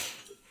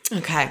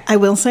 Okay. I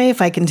will say,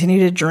 if I continue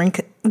to drink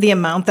the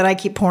amount that I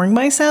keep pouring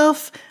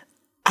myself,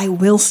 I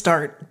will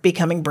start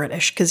becoming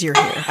British because you're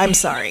here. I'm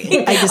sorry.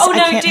 I just Oh,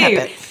 no, I can't help do.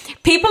 it.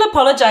 People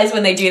apologize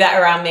when they do that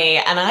around me,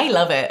 and I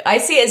love it. I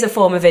see it as a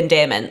form of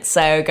endearment,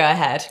 so go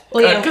ahead.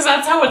 Well, yeah. Because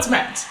that's how it's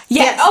meant.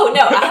 Yeah. Yes. Oh,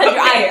 no.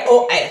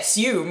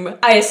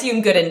 I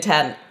assume good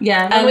intent.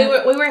 Yeah, Um,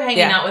 when we were hanging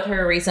yeah. out with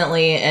her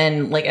recently,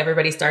 and like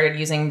everybody started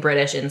using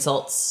British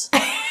insults,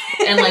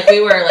 and like we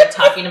were like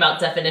talking about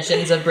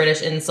definitions of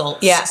British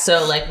insults. Yeah.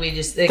 So like we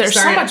just They're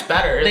so much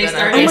better They than our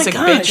started. basic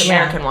Oh my bitch gosh.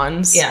 American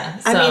ones. Yeah.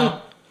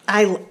 So,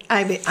 I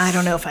mean, I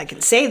don't know if I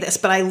can say this,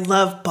 but I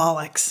love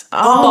bollocks.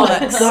 Oh, my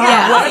bollocks. God.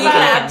 Yeah, What you about-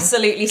 can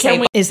absolutely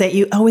say Is that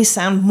you always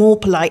sound more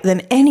polite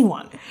than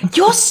anyone.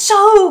 You're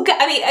so good.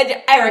 I mean,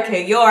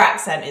 Erica, your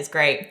accent is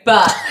great,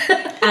 but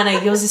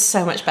Anna, yours is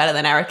so much better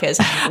than Erica's.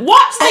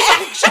 What's the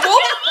actual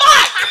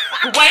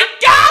fuck?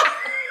 Wake up!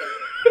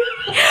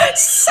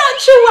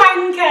 Such a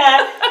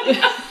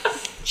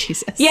wanker.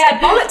 Jesus. Yeah,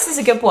 bollocks is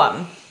a good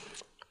one.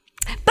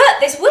 But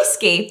this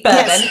whiskey,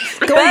 bourbon, Yes.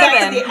 Going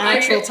back to the I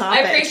actual appre- topic.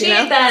 I appreciate you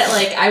know? that.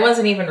 Like, I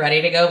wasn't even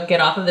ready to go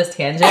get off of this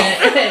tangent,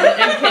 and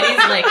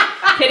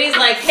Kitty's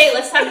like, "Hey,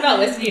 let's talk about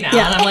whiskey now."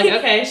 Yeah. And I'm like,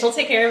 "Okay, she'll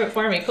take care of it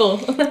for me. Cool."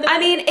 I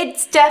mean,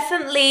 it's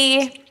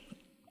definitely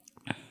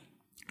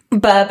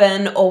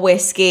bourbon or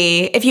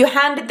whiskey. If you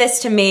handed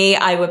this to me,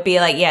 I would be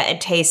like, yeah, it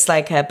tastes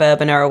like a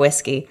bourbon or a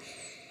whiskey.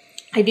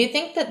 I do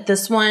think that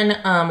this one,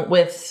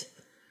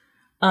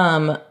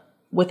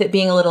 with it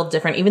being a little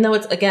different, even though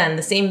it's again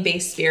the same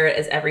base spirit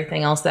as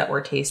everything else that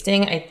we're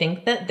tasting, I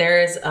think that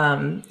there's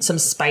some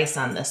spice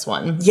on this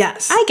one.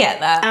 Yes. I get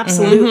that.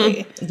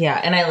 Absolutely. Yeah,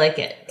 and I like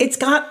it. It's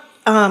got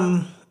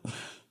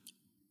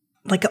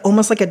like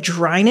almost like a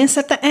dryness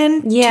at the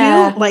end.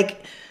 Yeah. Too.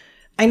 Like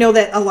I know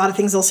that a lot of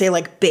things they'll say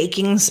like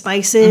baking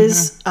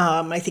spices.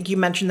 I think you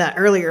mentioned that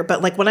earlier,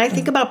 but like when I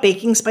think about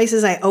baking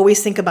spices, I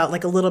always think about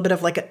like a little bit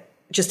of like a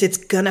just it's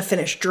gonna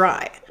finish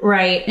dry.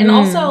 Right. And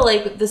also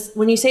like this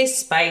when you say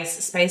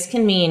spice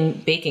can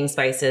mean baking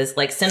spices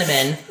like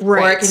cinnamon, or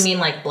Right. it can mean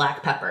like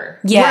black pepper.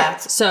 Yeah.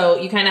 So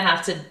you kind of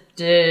have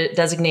to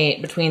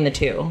designate between the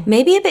two.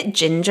 Maybe a bit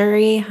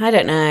gingery. I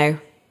don't know.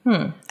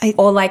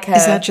 Or like a...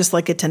 Is that just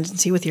like a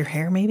tendency with your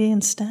hair maybe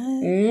instead?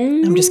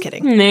 I'm just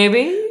kidding.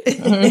 Maybe.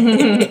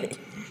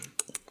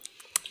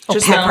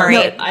 Just peppery.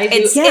 No, I do.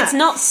 It's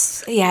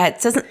not... Yeah,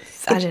 it doesn't...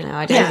 I don't know.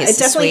 I don't Yeah, think it it's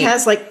so definitely sweet.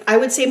 has like I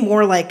would say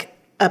more like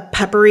a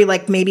peppery,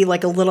 like maybe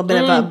like a little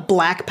bit of a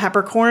black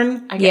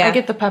peppercorn. I Yeah.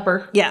 get the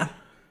pepper. Yeah.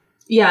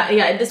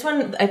 Yeah. This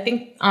one, I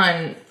think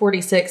on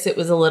 46, it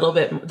was a little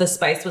bit, the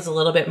spice was a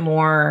little bit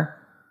more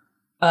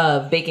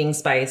of baking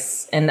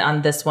spice. And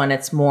on this one,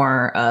 it's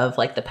more of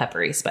like the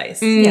peppery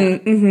spice.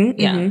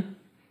 Yeah.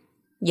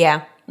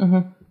 Yeah.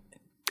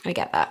 I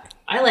get that.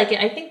 I like it.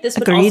 I think this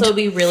would Agreed. also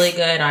be really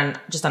good on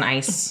just on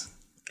ice.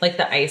 Like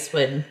the ice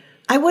would.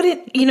 I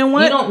wouldn't, you know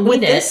what? You don't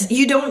With need this, it.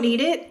 you don't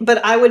need it,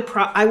 but I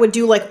would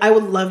do like, I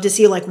would love to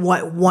see like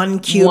what one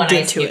cube One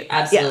did ice to cube. it.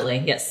 Absolutely.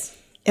 Yeah. Yes.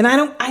 And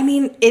I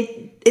mean,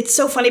 it's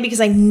so funny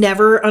because I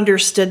never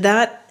understood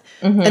that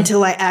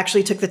until I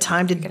actually took the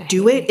time to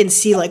do it and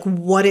see like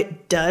what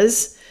it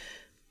does.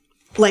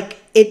 Like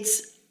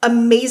it's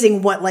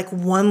amazing what like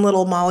one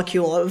little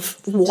molecule of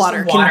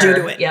water can do water.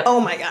 to it. Yep. Oh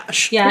my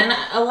gosh. Yeah. And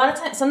a lot of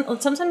times,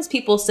 sometimes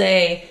people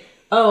say,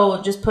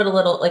 oh, just put a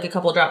little, like a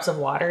couple drops of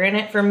water in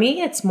it. For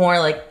me, it's more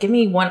like, give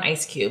me one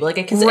ice cube. Like,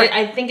 because Right.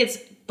 I think it's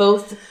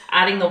both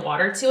adding the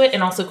water to it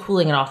and also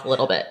cooling it off a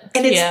little bit.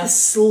 And it's the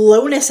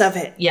slowness of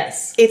it.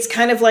 Yes. It's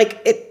kind of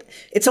like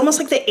it's almost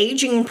like the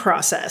aging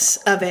process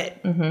of it.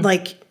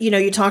 Like,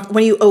 you talk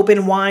when you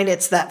open wine,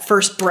 it's that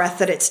first breath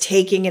that it's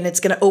taking and it's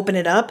going to open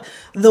it up.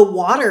 The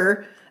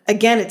water,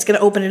 again, it's going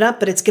to open it up,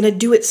 but it's going to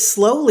do it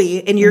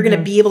slowly and you're going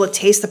to be able to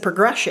taste the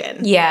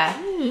progression. Yeah.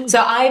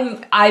 So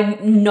I'm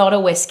not a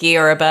whiskey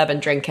or a bourbon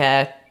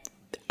drinker.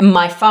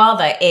 My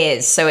father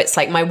is, so it's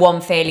like my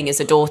one failing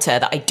as a daughter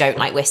that I don't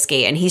like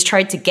whiskey, and he's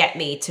tried to get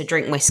me to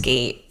drink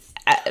whiskey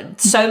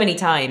so many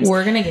times.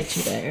 We're going to get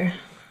you there.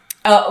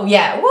 Oh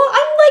yeah, well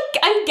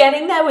I'm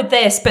getting there with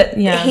this, but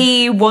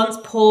he once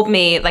poured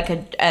me like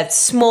a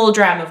small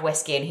dram of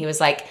whiskey, and he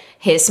was like,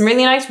 "Here's some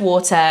really nice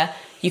water.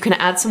 You can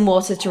add some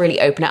water to really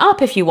open it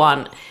up if you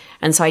want."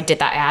 And so I did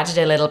that. I added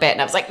a little bit,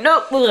 and I was like,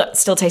 "Nope, it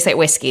still tastes like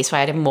whiskey." So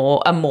I added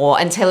more and more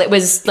until it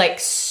was like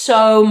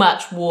so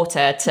much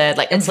water to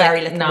like It's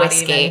very like little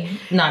whiskey.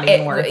 Not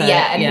even worth it.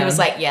 Yeah, and he was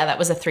like, "Yeah, that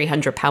was a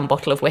 300-pound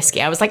bottle of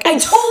whiskey." I was like, "I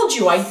told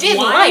you, I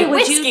didn't like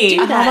would you whiskey."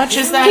 do that? How much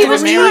is that He in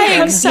was American?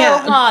 trying so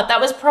Yeah. hard.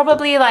 That was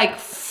probably like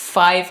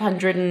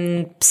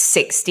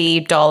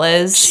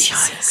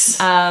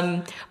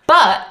 $560.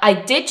 But I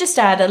did just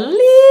add a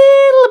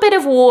little bit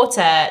of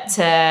water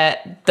to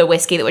the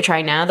whiskey that we're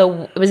trying now.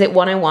 Was it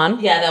 101?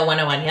 Yeah, the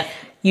 101, yep.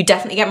 You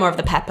definitely get more of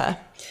the pepper.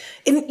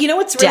 And you know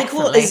what's really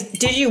cool Definitely. is,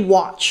 did you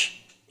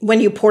watch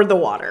when you poured the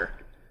water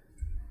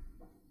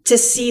to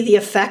see the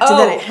effect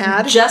that it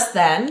had? Just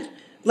then.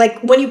 Like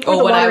when you pour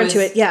the when I water was-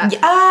 into it, yeah.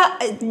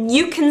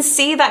 You can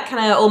see that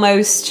kind of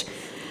almost...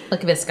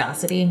 Like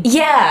viscosity.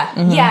 Yeah,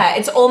 yeah.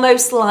 It's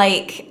almost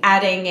like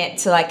adding it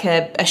to like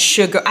a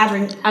sugar,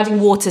 adding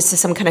water to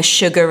some kind of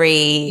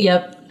sugary.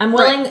 Yep. I'm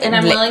willing to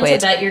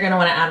liquid. bet you're going to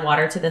want to add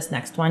water to this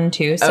next one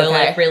too. So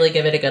Okay. like really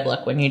give it a good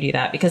look when you do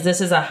that, because this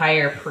is a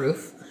higher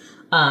proof.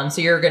 So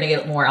you're going to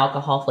get more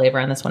alcohol flavor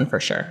on this one for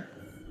sure.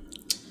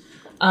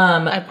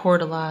 I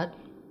poured a lot.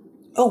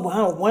 Oh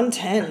wow,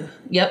 110.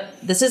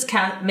 Yep. This is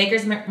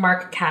Maker's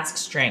Mark cask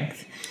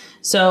strength.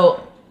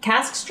 So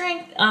cask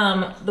strength,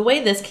 the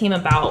way this came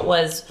about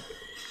was,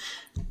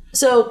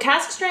 so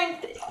cask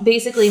strength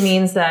basically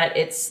means that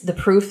it's the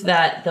proof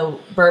that the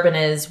bourbon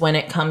is when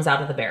it comes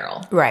out of the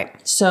barrel. Right.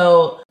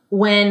 So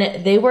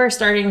when they were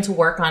starting to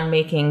work on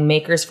making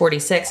Maker's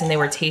 46 and they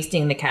were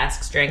tasting the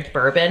cask strength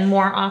bourbon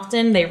more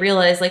often, they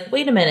realized like,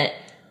 wait a minute,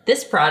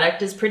 this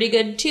product is pretty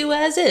good too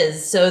as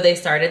is. So they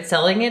started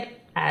selling it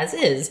as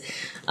is.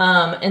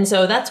 And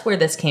so that's where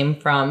this came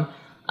from.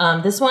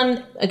 This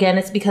one, again,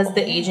 it's because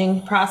the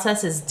aging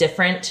process is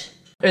different,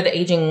 or the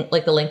aging,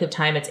 like the length of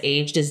time it's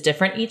aged is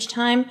different each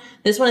time.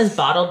 This one is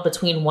bottled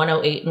between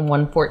 108 and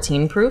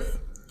 114 proof.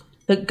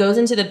 It goes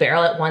into the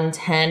barrel at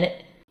 110.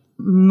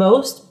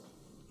 Most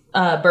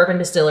bourbon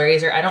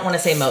distilleries, or I don't want to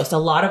say most, a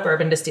lot of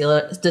bourbon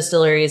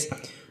distilleries,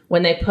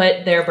 when they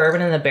put their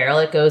bourbon in the barrel,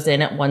 it goes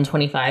in at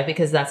 125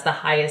 because that's the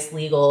highest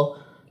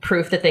legal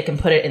proof that they can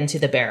put it into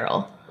the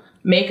barrel.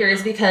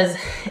 Makers, because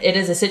it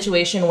is a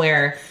situation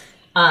where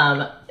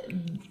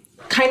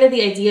kind of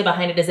the idea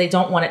behind it is they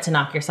don't want it to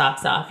knock your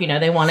socks off. You know,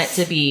 they want it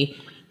to be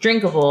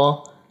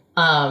drinkable.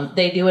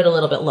 They do it a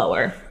little bit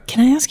lower.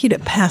 Can I ask you to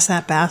pass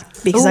that back?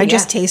 Because I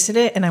just tasted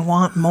it and I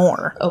want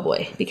more. Oh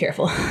boy, be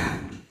careful.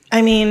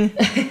 I mean,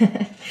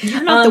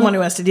 you're not the one who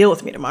has to deal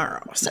with me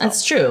tomorrow. So.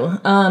 That's true.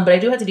 But I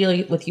do have to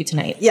deal with you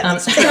tonight. Yeah.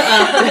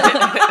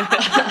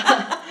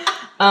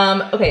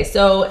 Okay,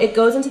 so it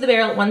goes into the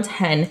barrel at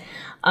 110.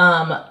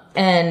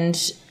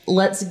 And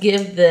let's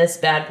give this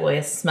bad boy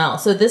a smell.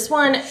 So this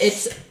one,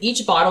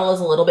 each bottle is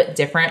a little bit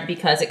different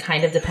because it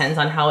kind of depends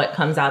on how it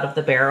comes out of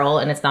the barrel,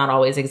 and it's not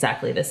always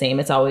exactly the same.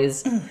 It's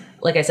always,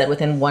 like I said,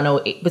 between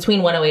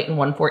 108 and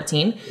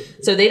 114.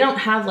 So they don't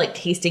have like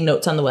tasting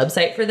notes on the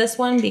website for this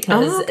one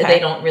because they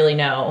don't really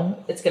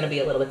know. It's going to be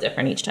a little bit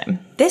different each time.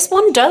 This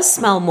one does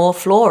smell more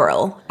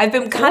floral. I've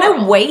been kind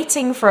of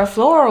waiting for a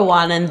floral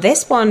one, and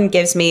this one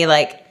gives me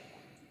like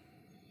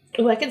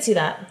Oh, I can see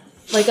that.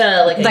 Like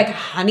a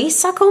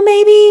honeysuckle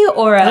maybe,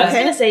 or I was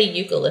gonna say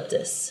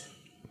eucalyptus.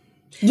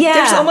 yeah.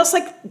 There's almost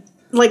like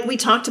we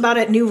talked about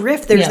at New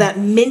Riff, there's that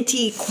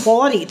minty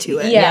quality to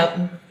it.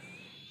 Yeah.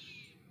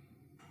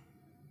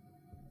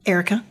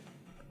 Erica?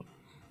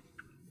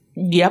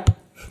 Yep.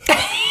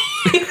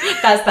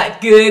 That's that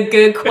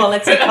good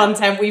quality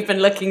content we've been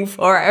looking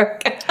for,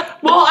 Erica.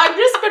 Well, I've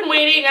just been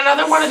waiting.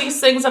 Another one of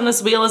these things on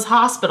this wheel is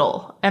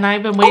hospital, and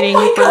I've been waiting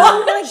Oh for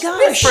my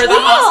gosh. for the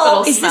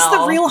hospital Is this the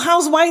smell. Real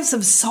Housewives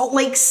of Salt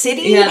Lake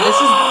City? Yeah, this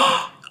is.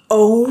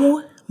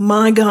 Oh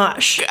my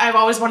gosh. I've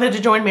always wanted to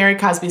join Mary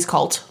Cosby's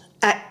cult.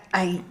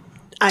 I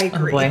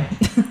agree. Boy.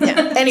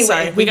 Yeah. Anyway,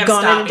 Sorry, we've gotta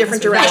gone stop in a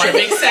different because direction. we're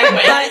going a big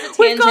segue. That is a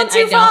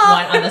tangent I don't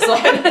want on this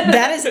one.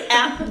 That is,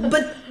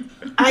 but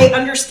I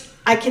understand.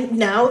 I can,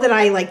 now that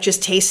I like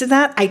just tasted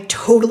that, I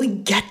totally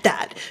get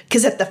that.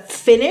 Because at the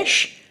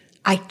finish,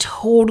 I get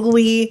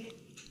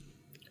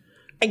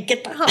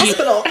the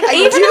hospital. I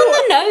Even do. on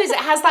the nose, it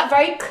has that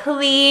very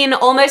clean,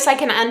 almost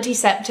like an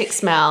antiseptic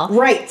smell.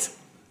 Right.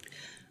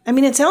 I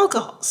mean, it's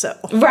alcohol, so.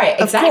 Right,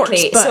 of exactly.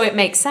 course, but- So it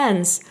makes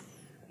sense.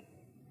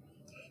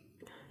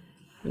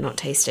 not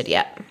tasted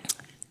yet.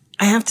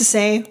 I have to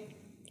say,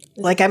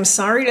 like, I'm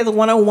sorry to the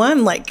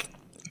 101. Like,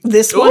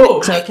 this Ooh.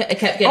 one. So it kept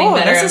getting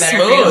better this and is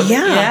better. smooth.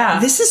 Yeah,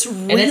 this is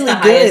And it's really the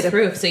highest good.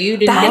 proof, so you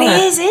didn't That know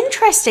that. is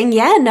interesting.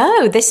 Yeah,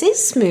 no, this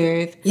is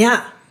smooth.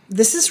 Yeah,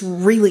 this is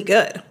really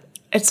good.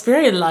 It's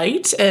very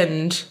light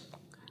and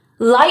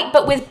Light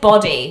but with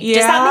body.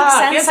 Does that make Yeah,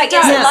 sense? yes, Like it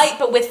it's does. light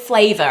but with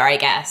flavor, I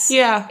guess.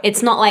 Yeah.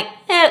 It's not like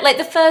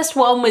the first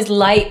one was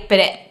light but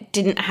it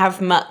didn't have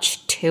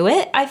much to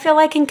it, I feel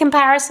like, in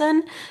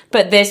comparison.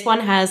 But this one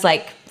has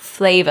like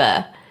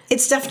flavor.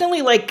 It's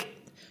definitely like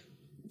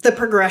the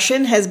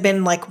progression has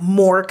been like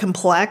more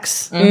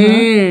complex.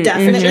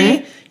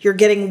 Definitely. You're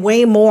getting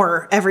way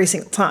more every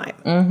single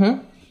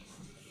time.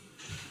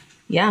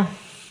 Yeah.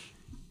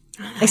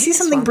 I see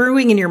something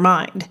brewing in your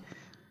mind.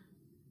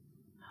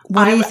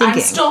 What are you thinking? I'm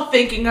still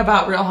thinking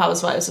about Real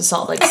Housewives of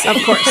Salt Lake City.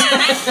 Of course.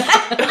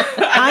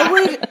 I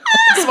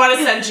just want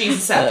to send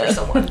Jesus after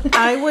someone.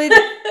 would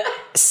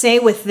say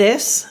with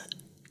this,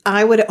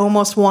 I would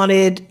almost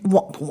wanted.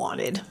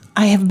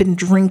 I have been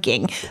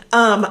drinking.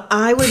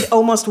 I would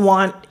almost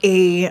want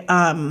a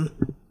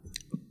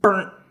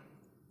burnt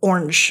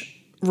orange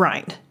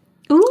rind.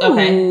 Ooh.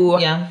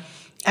 Okay. Yeah.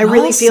 I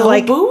really feel so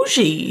like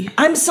bougie.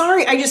 I'm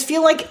sorry. I just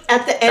feel like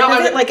at the end No,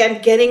 of it, like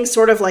I'm getting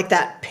sort of like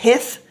that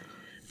pith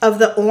of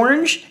the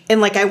orange,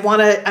 and like I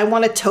want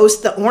to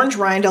toast the orange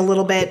rind a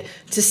little bit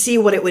to see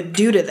what it would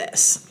do to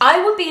this.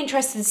 I would be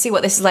interested to see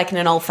what this is like in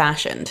an old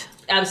fashioned.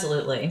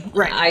 Absolutely.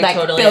 Right. I Like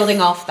totally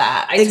building off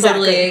that. I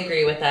Exactly. totally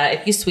agree with that.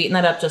 If you sweeten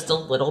that up just a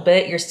little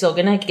bit, you're still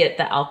gonna get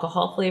the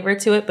alcohol flavor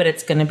to it, but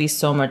it's gonna be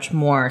so much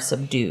more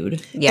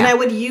subdued. Yeah. And I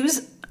would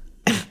use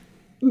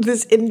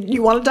this. And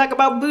you want to talk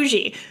about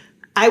bougie?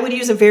 I would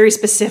use a very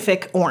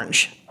specific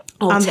orange.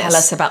 tell this.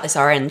 us about this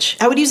orange.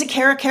 I would use a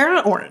Cara Cara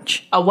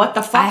orange. A what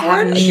the fuck I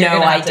have orange? You're no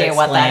gonna have to idea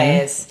what that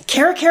explain. is.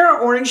 Cara Cara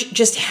orange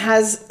just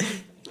has.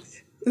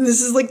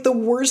 This is like the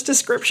worst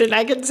description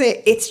I can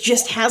say. It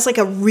just has like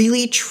a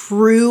really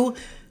true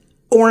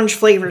orange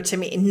flavor to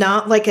me,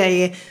 not like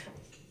a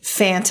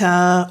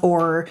Fanta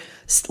or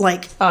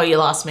like. Oh, you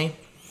lost me.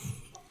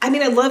 I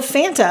mean, I love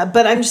Fanta,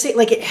 but I'm just saying,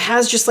 like, it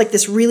has just like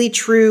this really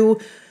true,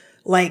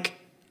 like,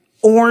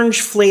 orange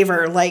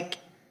flavor. Like,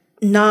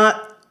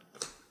 not.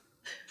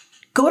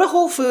 Go to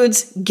Whole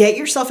Foods, get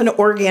yourself an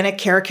organic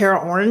Cara Cara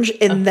orange,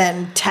 and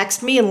then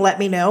text me and let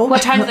me know.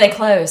 What time do they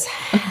close?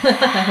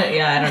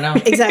 Yeah, I don't know.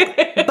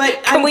 Exactly. But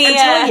I'm we,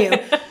 telling you,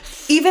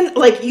 even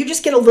like you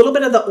just get a little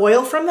bit of the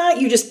oil from that,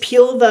 you just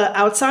peel the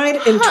outside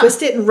and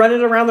twist it and run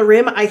it around the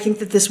rim. I think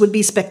that this would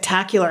be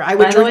spectacular. I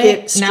would By the drink way,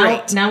 it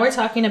straight. now we're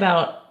talking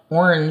about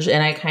orange,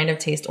 and I kind of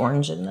taste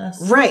orange in this.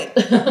 Right.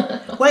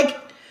 Like,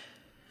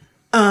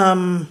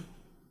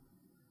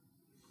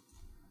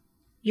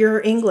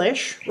 you're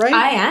English, right?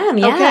 I am,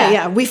 yeah. Okay,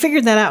 yeah, we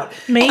figured that out.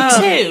 Me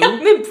too.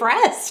 I'm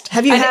impressed.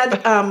 Have you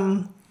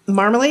had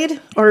marmalade,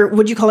 or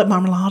would you call it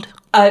marmalade?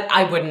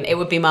 I wouldn't. It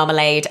would be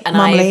marmalade, and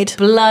Marmalade. I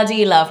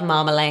bloody love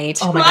marmalade.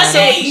 Oh my god!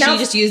 Bloody! She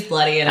just used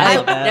bloody, and I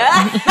love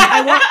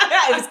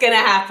that. It was gonna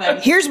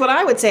happen. Here's what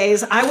I would say: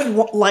 is I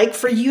would like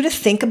for you to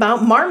think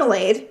about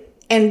marmalade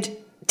and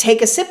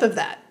take a sip of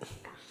that.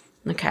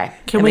 Okay.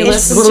 Can we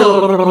listen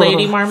to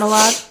Lady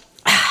Marmalade?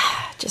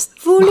 Just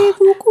marmalade.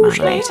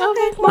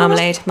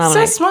 Marmalade.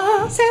 Marmalade.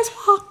 C'est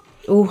moi.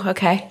 Ooh,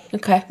 okay.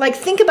 Okay. Like,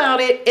 think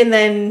about it, and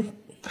then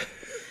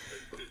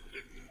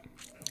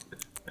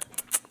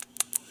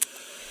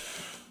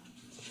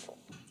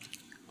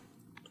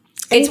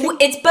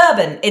It's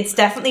bourbon. It's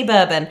definitely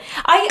bourbon.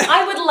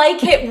 I would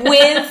like it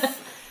with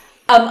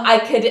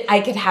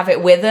I could have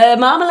it with a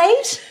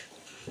marmalade.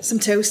 some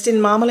toast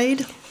in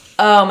marmalade.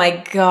 Oh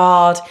my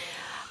god.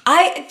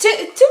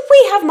 Do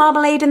we have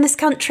marmalade in this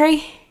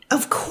country?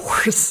 Of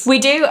course. We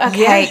do? Okay,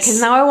 Yes. because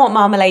now I want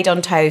marmalade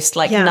on toast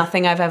like Yeah.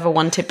 nothing I've ever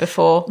wanted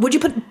before. Would you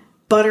put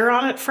butter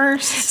on it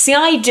first? See,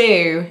 I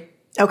do.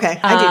 Okay,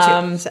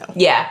 I do too. So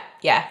Yeah,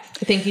 yeah,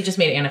 I think you just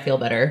made Anna feel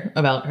better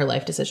about her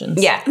life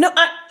decisions. yeah. no,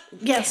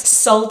 yes.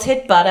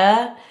 Salted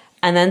butter.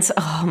 And then,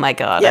 oh my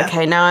god. Yeah.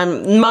 Okay, now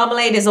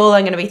marmalade is all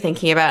I'm going to be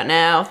thinking about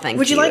now. Thank you.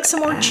 Would you like some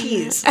more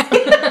cheese? No,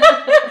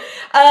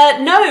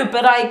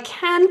 but I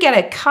can get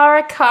a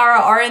Cara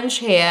Cara orange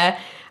here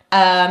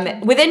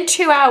within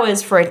 2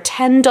 hours for a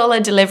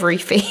 $10 delivery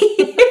fee.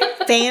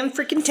 Fan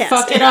freaking tastic.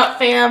 Fuck it up,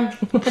 fam.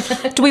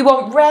 Do we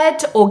want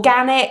red,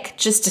 organic,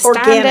 just a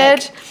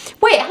standard?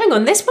 Organic. Wait, hang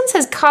on. This one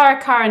says Cara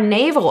Cara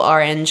navel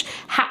orange.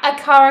 A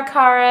Cara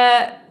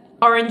Cara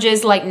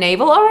oranges like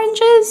navel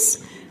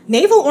oranges?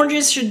 Navel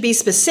oranges should be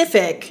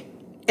specific,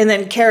 and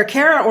then Cara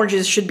Cara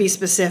oranges should be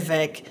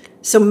specific.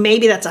 So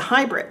maybe that's a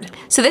hybrid.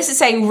 So this is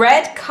saying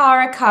red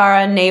Cara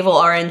Cara navel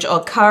orange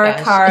or Cara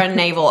Gosh. Cara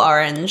navel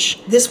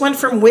orange. This went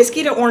from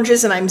whiskey to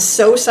oranges, and I'm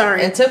so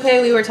sorry. It's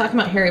okay. We were talking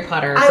about Harry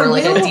Potter I for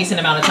like will- a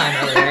decent amount of time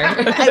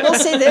earlier. I will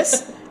say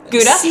this.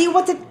 Gouda? See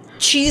what the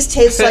cheese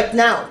tastes like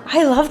now.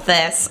 I love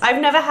this.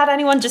 I've never had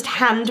anyone just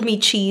hand me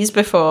cheese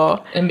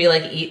before. And be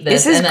like, eat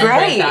this. This is and then drink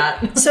great.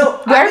 that. So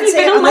Where I have would you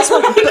say been all unless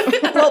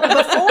this well,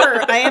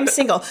 before I am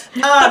single.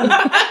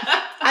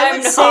 I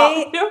would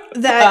say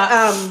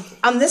that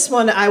on this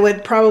one, I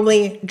would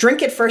probably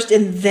drink it first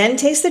and then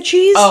taste the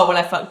cheese. Oh, well,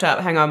 I fucked up.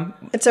 Hang on.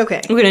 It's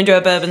okay. We're going to do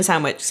a bourbon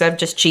sandwich because I've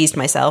just cheesed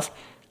myself.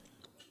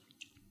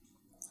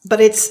 But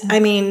it's, I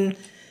mean...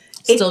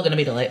 Still going to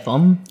be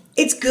delightful.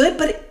 It's good,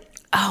 but...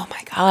 Oh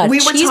my God. We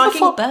were Cheese talking-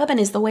 before bourbon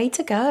is the way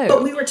to go.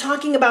 But we were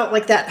talking about,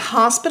 like, that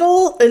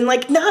hospital, and,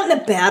 like, not in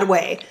a bad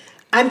way.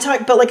 I'm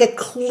talking about, like, a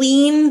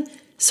clean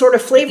sort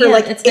of flavor. Yeah,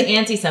 like it's the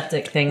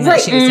antiseptic thing that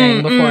Right. she was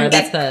saying before.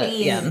 That's the,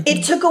 yeah.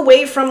 It took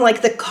away from,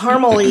 like, the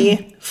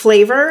caramely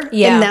flavor,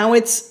 Yeah. and now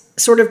it's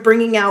sort of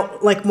bringing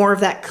out, like, more of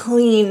that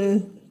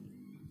clean,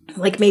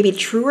 like, maybe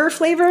truer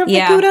flavor of the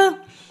Gouda.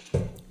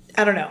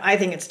 I don't know. I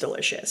think it's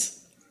delicious.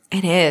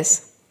 It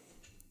is.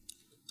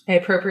 I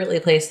appropriately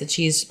placed the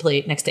cheese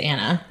plate next to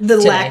Anna. The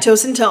today.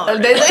 lactose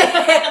intolerant.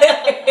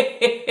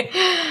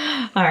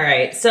 All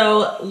right,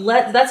 so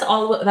that's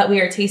all that we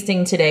are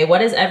tasting today.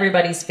 What is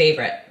everybody's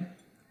favorite?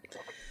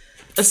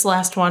 This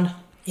last one.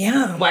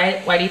 Yeah.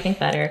 Why do you think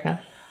that,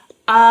 Erica?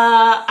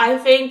 I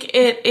think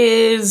it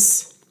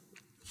is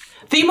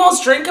the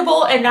most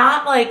drinkable, and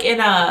not like in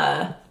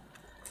a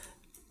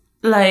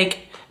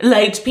like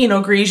light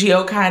Pinot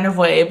Grigio kind of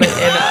way, but in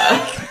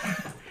a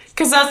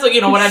because that's what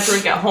what I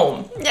drink at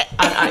home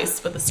on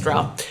ice with a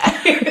straw.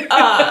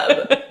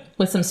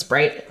 With some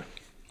Sprite.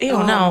 Ew,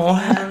 no.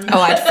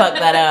 Oh, I'd fuck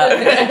that up.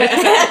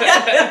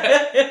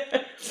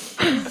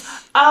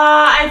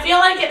 I feel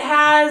like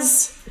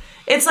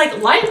it's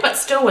like light but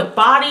still with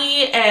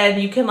body,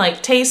 and you can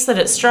like taste that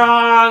it's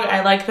strong.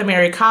 I like the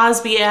Mary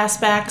Cosby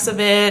aspects of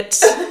it.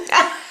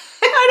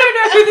 I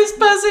don't know who this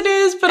person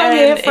is, but I'm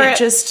here And for it it.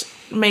 just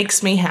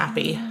makes me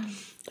happy.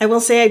 I will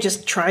say I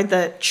just tried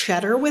the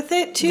cheddar with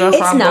it, too. Go for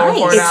It's it, go nice.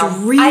 for it It's now.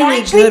 really I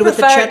actually good with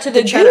the, prefer it to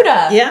the cheddar.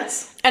 Gouda.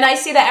 Yes. And I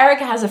see that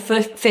Erica has a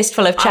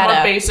fistful of I'm a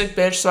cheddar. basic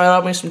bitch, so I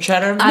love me some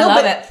cheddar. I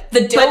love but- it.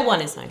 The dill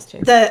one is nice too.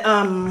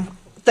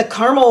 The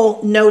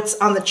caramel notes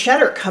on the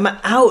cheddar come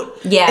out.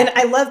 Yeah. And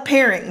I love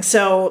pairing.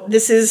 So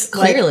this is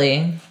like,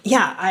 Clearly.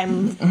 yeah,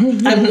 I'm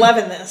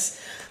loving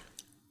this.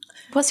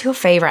 What's your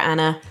favorite,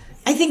 Anna?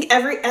 I think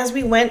as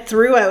we went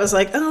through, I was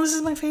like, oh, this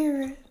is my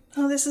favorite.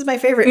 Oh, this is my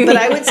favorite. But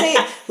I would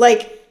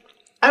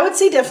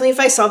say definitely if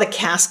I saw the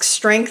cask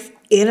strength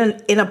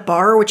in a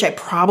bar, which I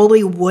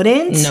probably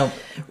wouldn't. Nope.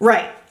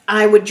 Right.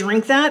 I would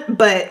drink that,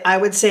 but I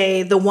would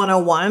say the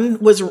 101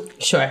 was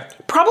Sure.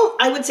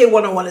 I would say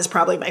 101 is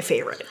probably my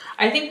favorite.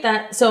 I think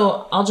that,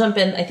 so I'll jump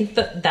in. I think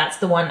that's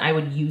the one I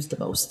would use the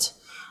most.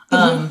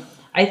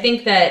 I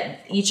think that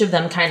each of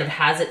them kind of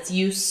has its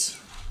use,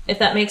 if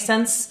that makes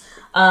sense.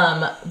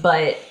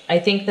 But I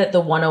think that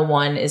the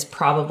 101 is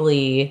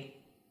probably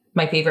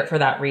my favorite for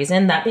that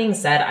reason. That being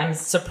said, I'm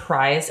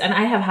surprised, and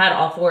I have had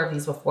all four of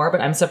these before, but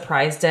I'm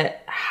surprised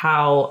at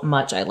how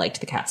much I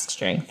liked the cask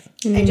strength.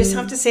 I just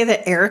have to say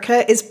that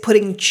Erica is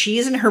putting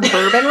cheese in her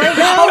bourbon right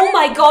now. Oh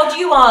my God,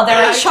 you are! There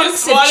are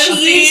chunks of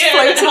cheese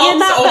floating in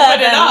that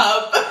bourbon.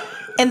 Open it up.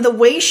 And the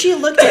way she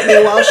looked at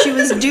me while she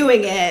was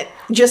doing it,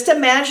 just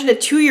imagine a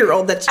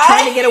 2-year-old that's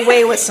trying to get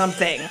away with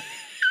something.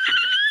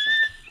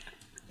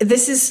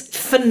 This is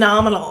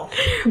phenomenal.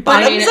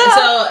 I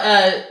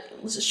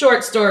mean,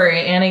 short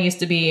story, Anna used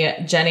to be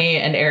Jenny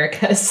and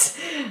Erica's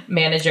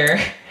manager.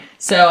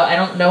 So I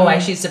don't know why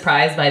she's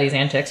surprised by these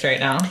antics right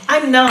now.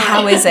 I'm not.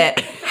 How is it?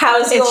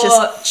 How's It's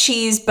your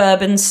cheese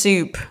bourbon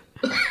soup?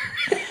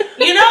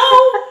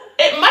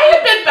 It might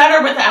have been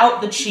better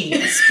without the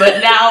cheese,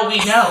 but now we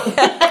know.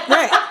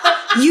 Right.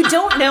 You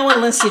don't know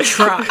unless you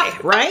try,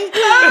 right?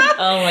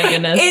 Oh my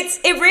goodness.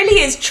 It really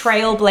is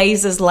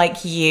trailblazers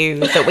like you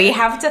that we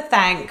have to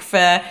thank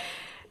for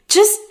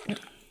just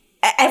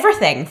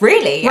everything,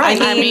 really.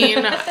 Right. I mean,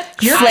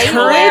 Your I'm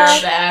aware of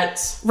courage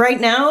that. right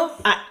now,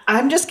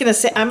 I'm just going to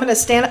say, I'm going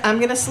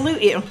to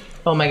salute you.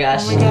 Oh my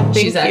gosh. God,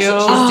 she's thank you.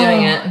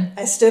 doing it.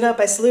 I stood up,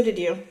 I saluted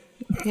you.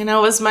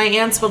 As my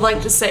aunts would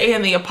like to say,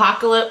 in the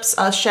apocalypse,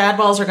 us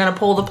Shadwells are going to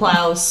pull the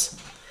plows.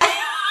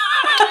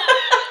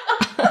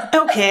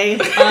 Okay.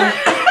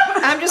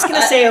 I'm just going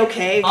to say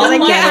okay, because I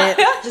get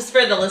it. Just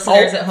for the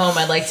listeners at home,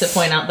 I'd like to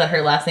point out that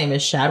her last name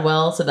is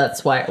Shadwell, so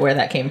that's where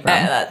that came from.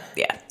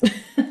 Yeah.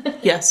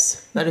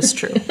 Yes, that is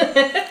true.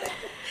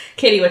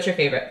 Katie, what's your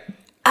favorite?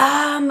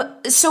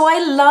 So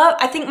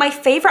I think my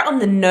favorite on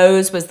the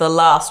nose was the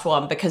last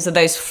one because of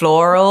those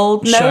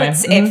floral Sure.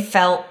 notes.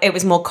 It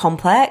was more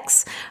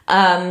complex.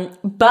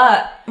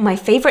 But my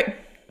favorite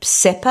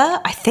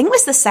sipper, I think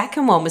was the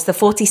second one, was the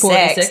 46.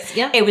 46,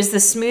 yeah. It was the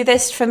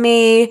smoothest for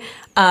me.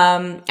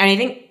 And I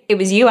think it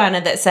was you,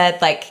 Anna, that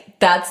said like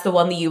that's the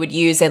one that you would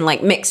use in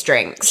like mixed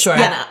drinks. Sure.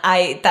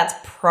 And that's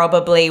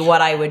probably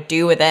what I would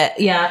do with it.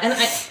 Yeah, and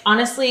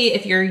honestly,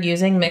 if you're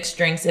using mixed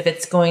drinks, if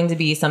it's going to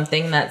be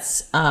something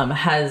that's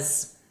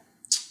has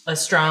a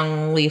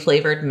strongly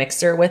flavored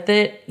mixer with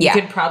it, you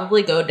could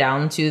probably go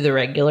down to the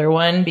regular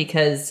one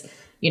because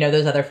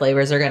those other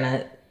flavors are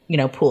gonna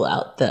pull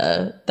out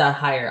the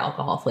higher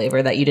alcohol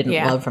flavor that you didn't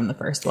love from the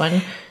first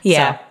one.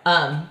 Yeah.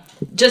 So,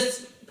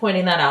 just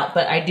pointing that out,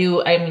 but I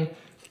mean,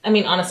 I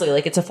mean, honestly,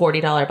 like it's a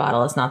 $40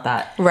 bottle. It's not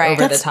that Right.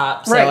 over the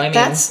top. So right. I mean,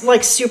 That's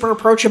like super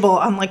approachable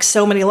on like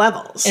so many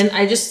levels. and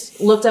I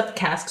just looked up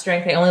cask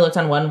strength. I only looked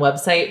on one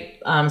website,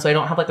 so I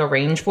don't have like a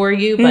range for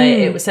you, but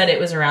it said it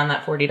was around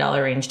that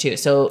 $40 range too.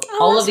 So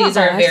all of that's not these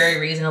are bad. very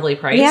reasonably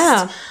priced.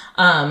 Yeah.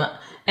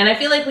 And I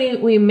feel like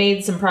we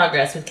made some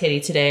progress with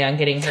Kitty today on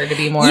getting her to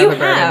be more You of a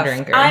bourbon have.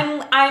 drinker.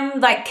 I'm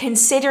like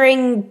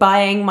considering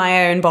buying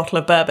my own bottle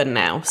of bourbon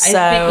now. So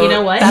think- you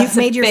know what? that's You've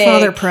made a your big-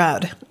 father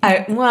proud.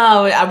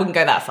 Well, I wouldn't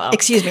go that far.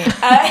 Excuse me.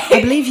 I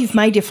believe you've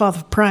made your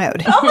father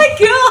proud. Oh my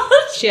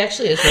god! She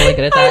actually is really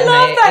good at that. I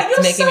love and that. It's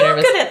You're making so me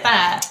nervous. good at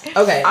that.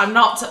 Okay. I'm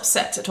not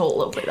upset at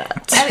all over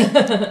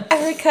that.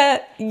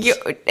 Erica,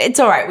 it's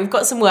all right. We've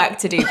got some work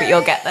to do, but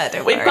you'll get there.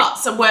 Don't We've worry. got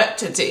some work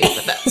to do,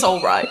 but that's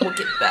all right. We'll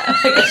get there.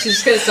 She's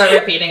just gonna start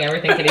repeating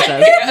everything Kitty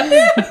says.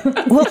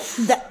 Well,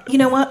 you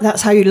know what?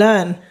 That's how you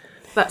learn.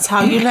 That's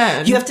how you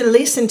learn. You have to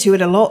listen to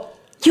it a lot.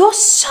 You're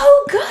so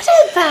good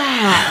at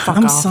that.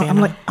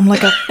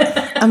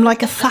 I'm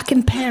like a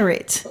fucking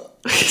parrot.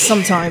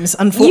 Sometimes,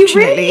 You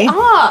unfortunately, really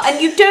are,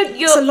 and you don't.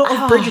 You're it's a lot of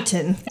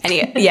Bridgerton.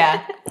 Anyway,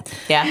 yeah.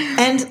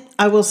 And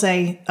I will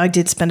say, I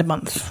did spend a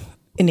month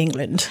in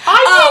England.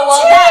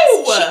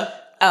 Oh, well, that's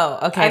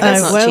Oh, okay.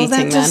 That's not well, cheating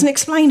that doesn't then.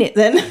 explain it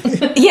then.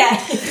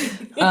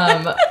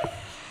 Yeah.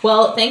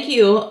 Well, thank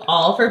you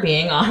all for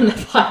being on the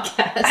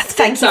podcast.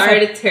 Thank you Sorry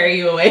to tear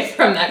you away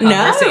from that No,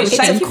 conversation.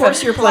 thank you course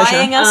for your pleasure.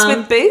 plying us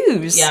with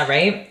booze. Yeah,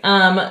 right.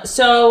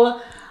 So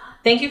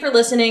thank you for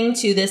listening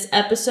to this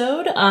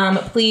episode.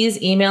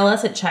 Please email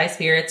us at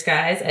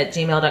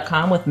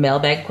chaispiritsguys@gmail.com with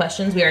mailbag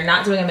questions. We are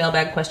not doing a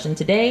mailbag question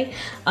today.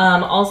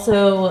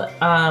 Also,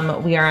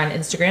 we are on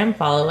Instagram.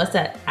 Follow us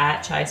at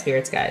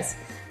chaispiritsguys.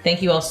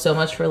 Thank you all so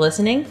much for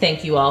listening.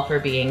 Thank you all for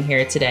being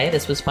here today.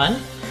 This was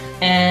fun.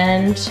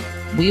 And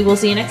we will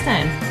see you next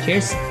time.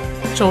 Cheers.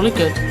 Jolly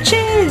good.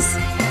 Cheers.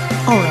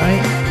 All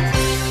right.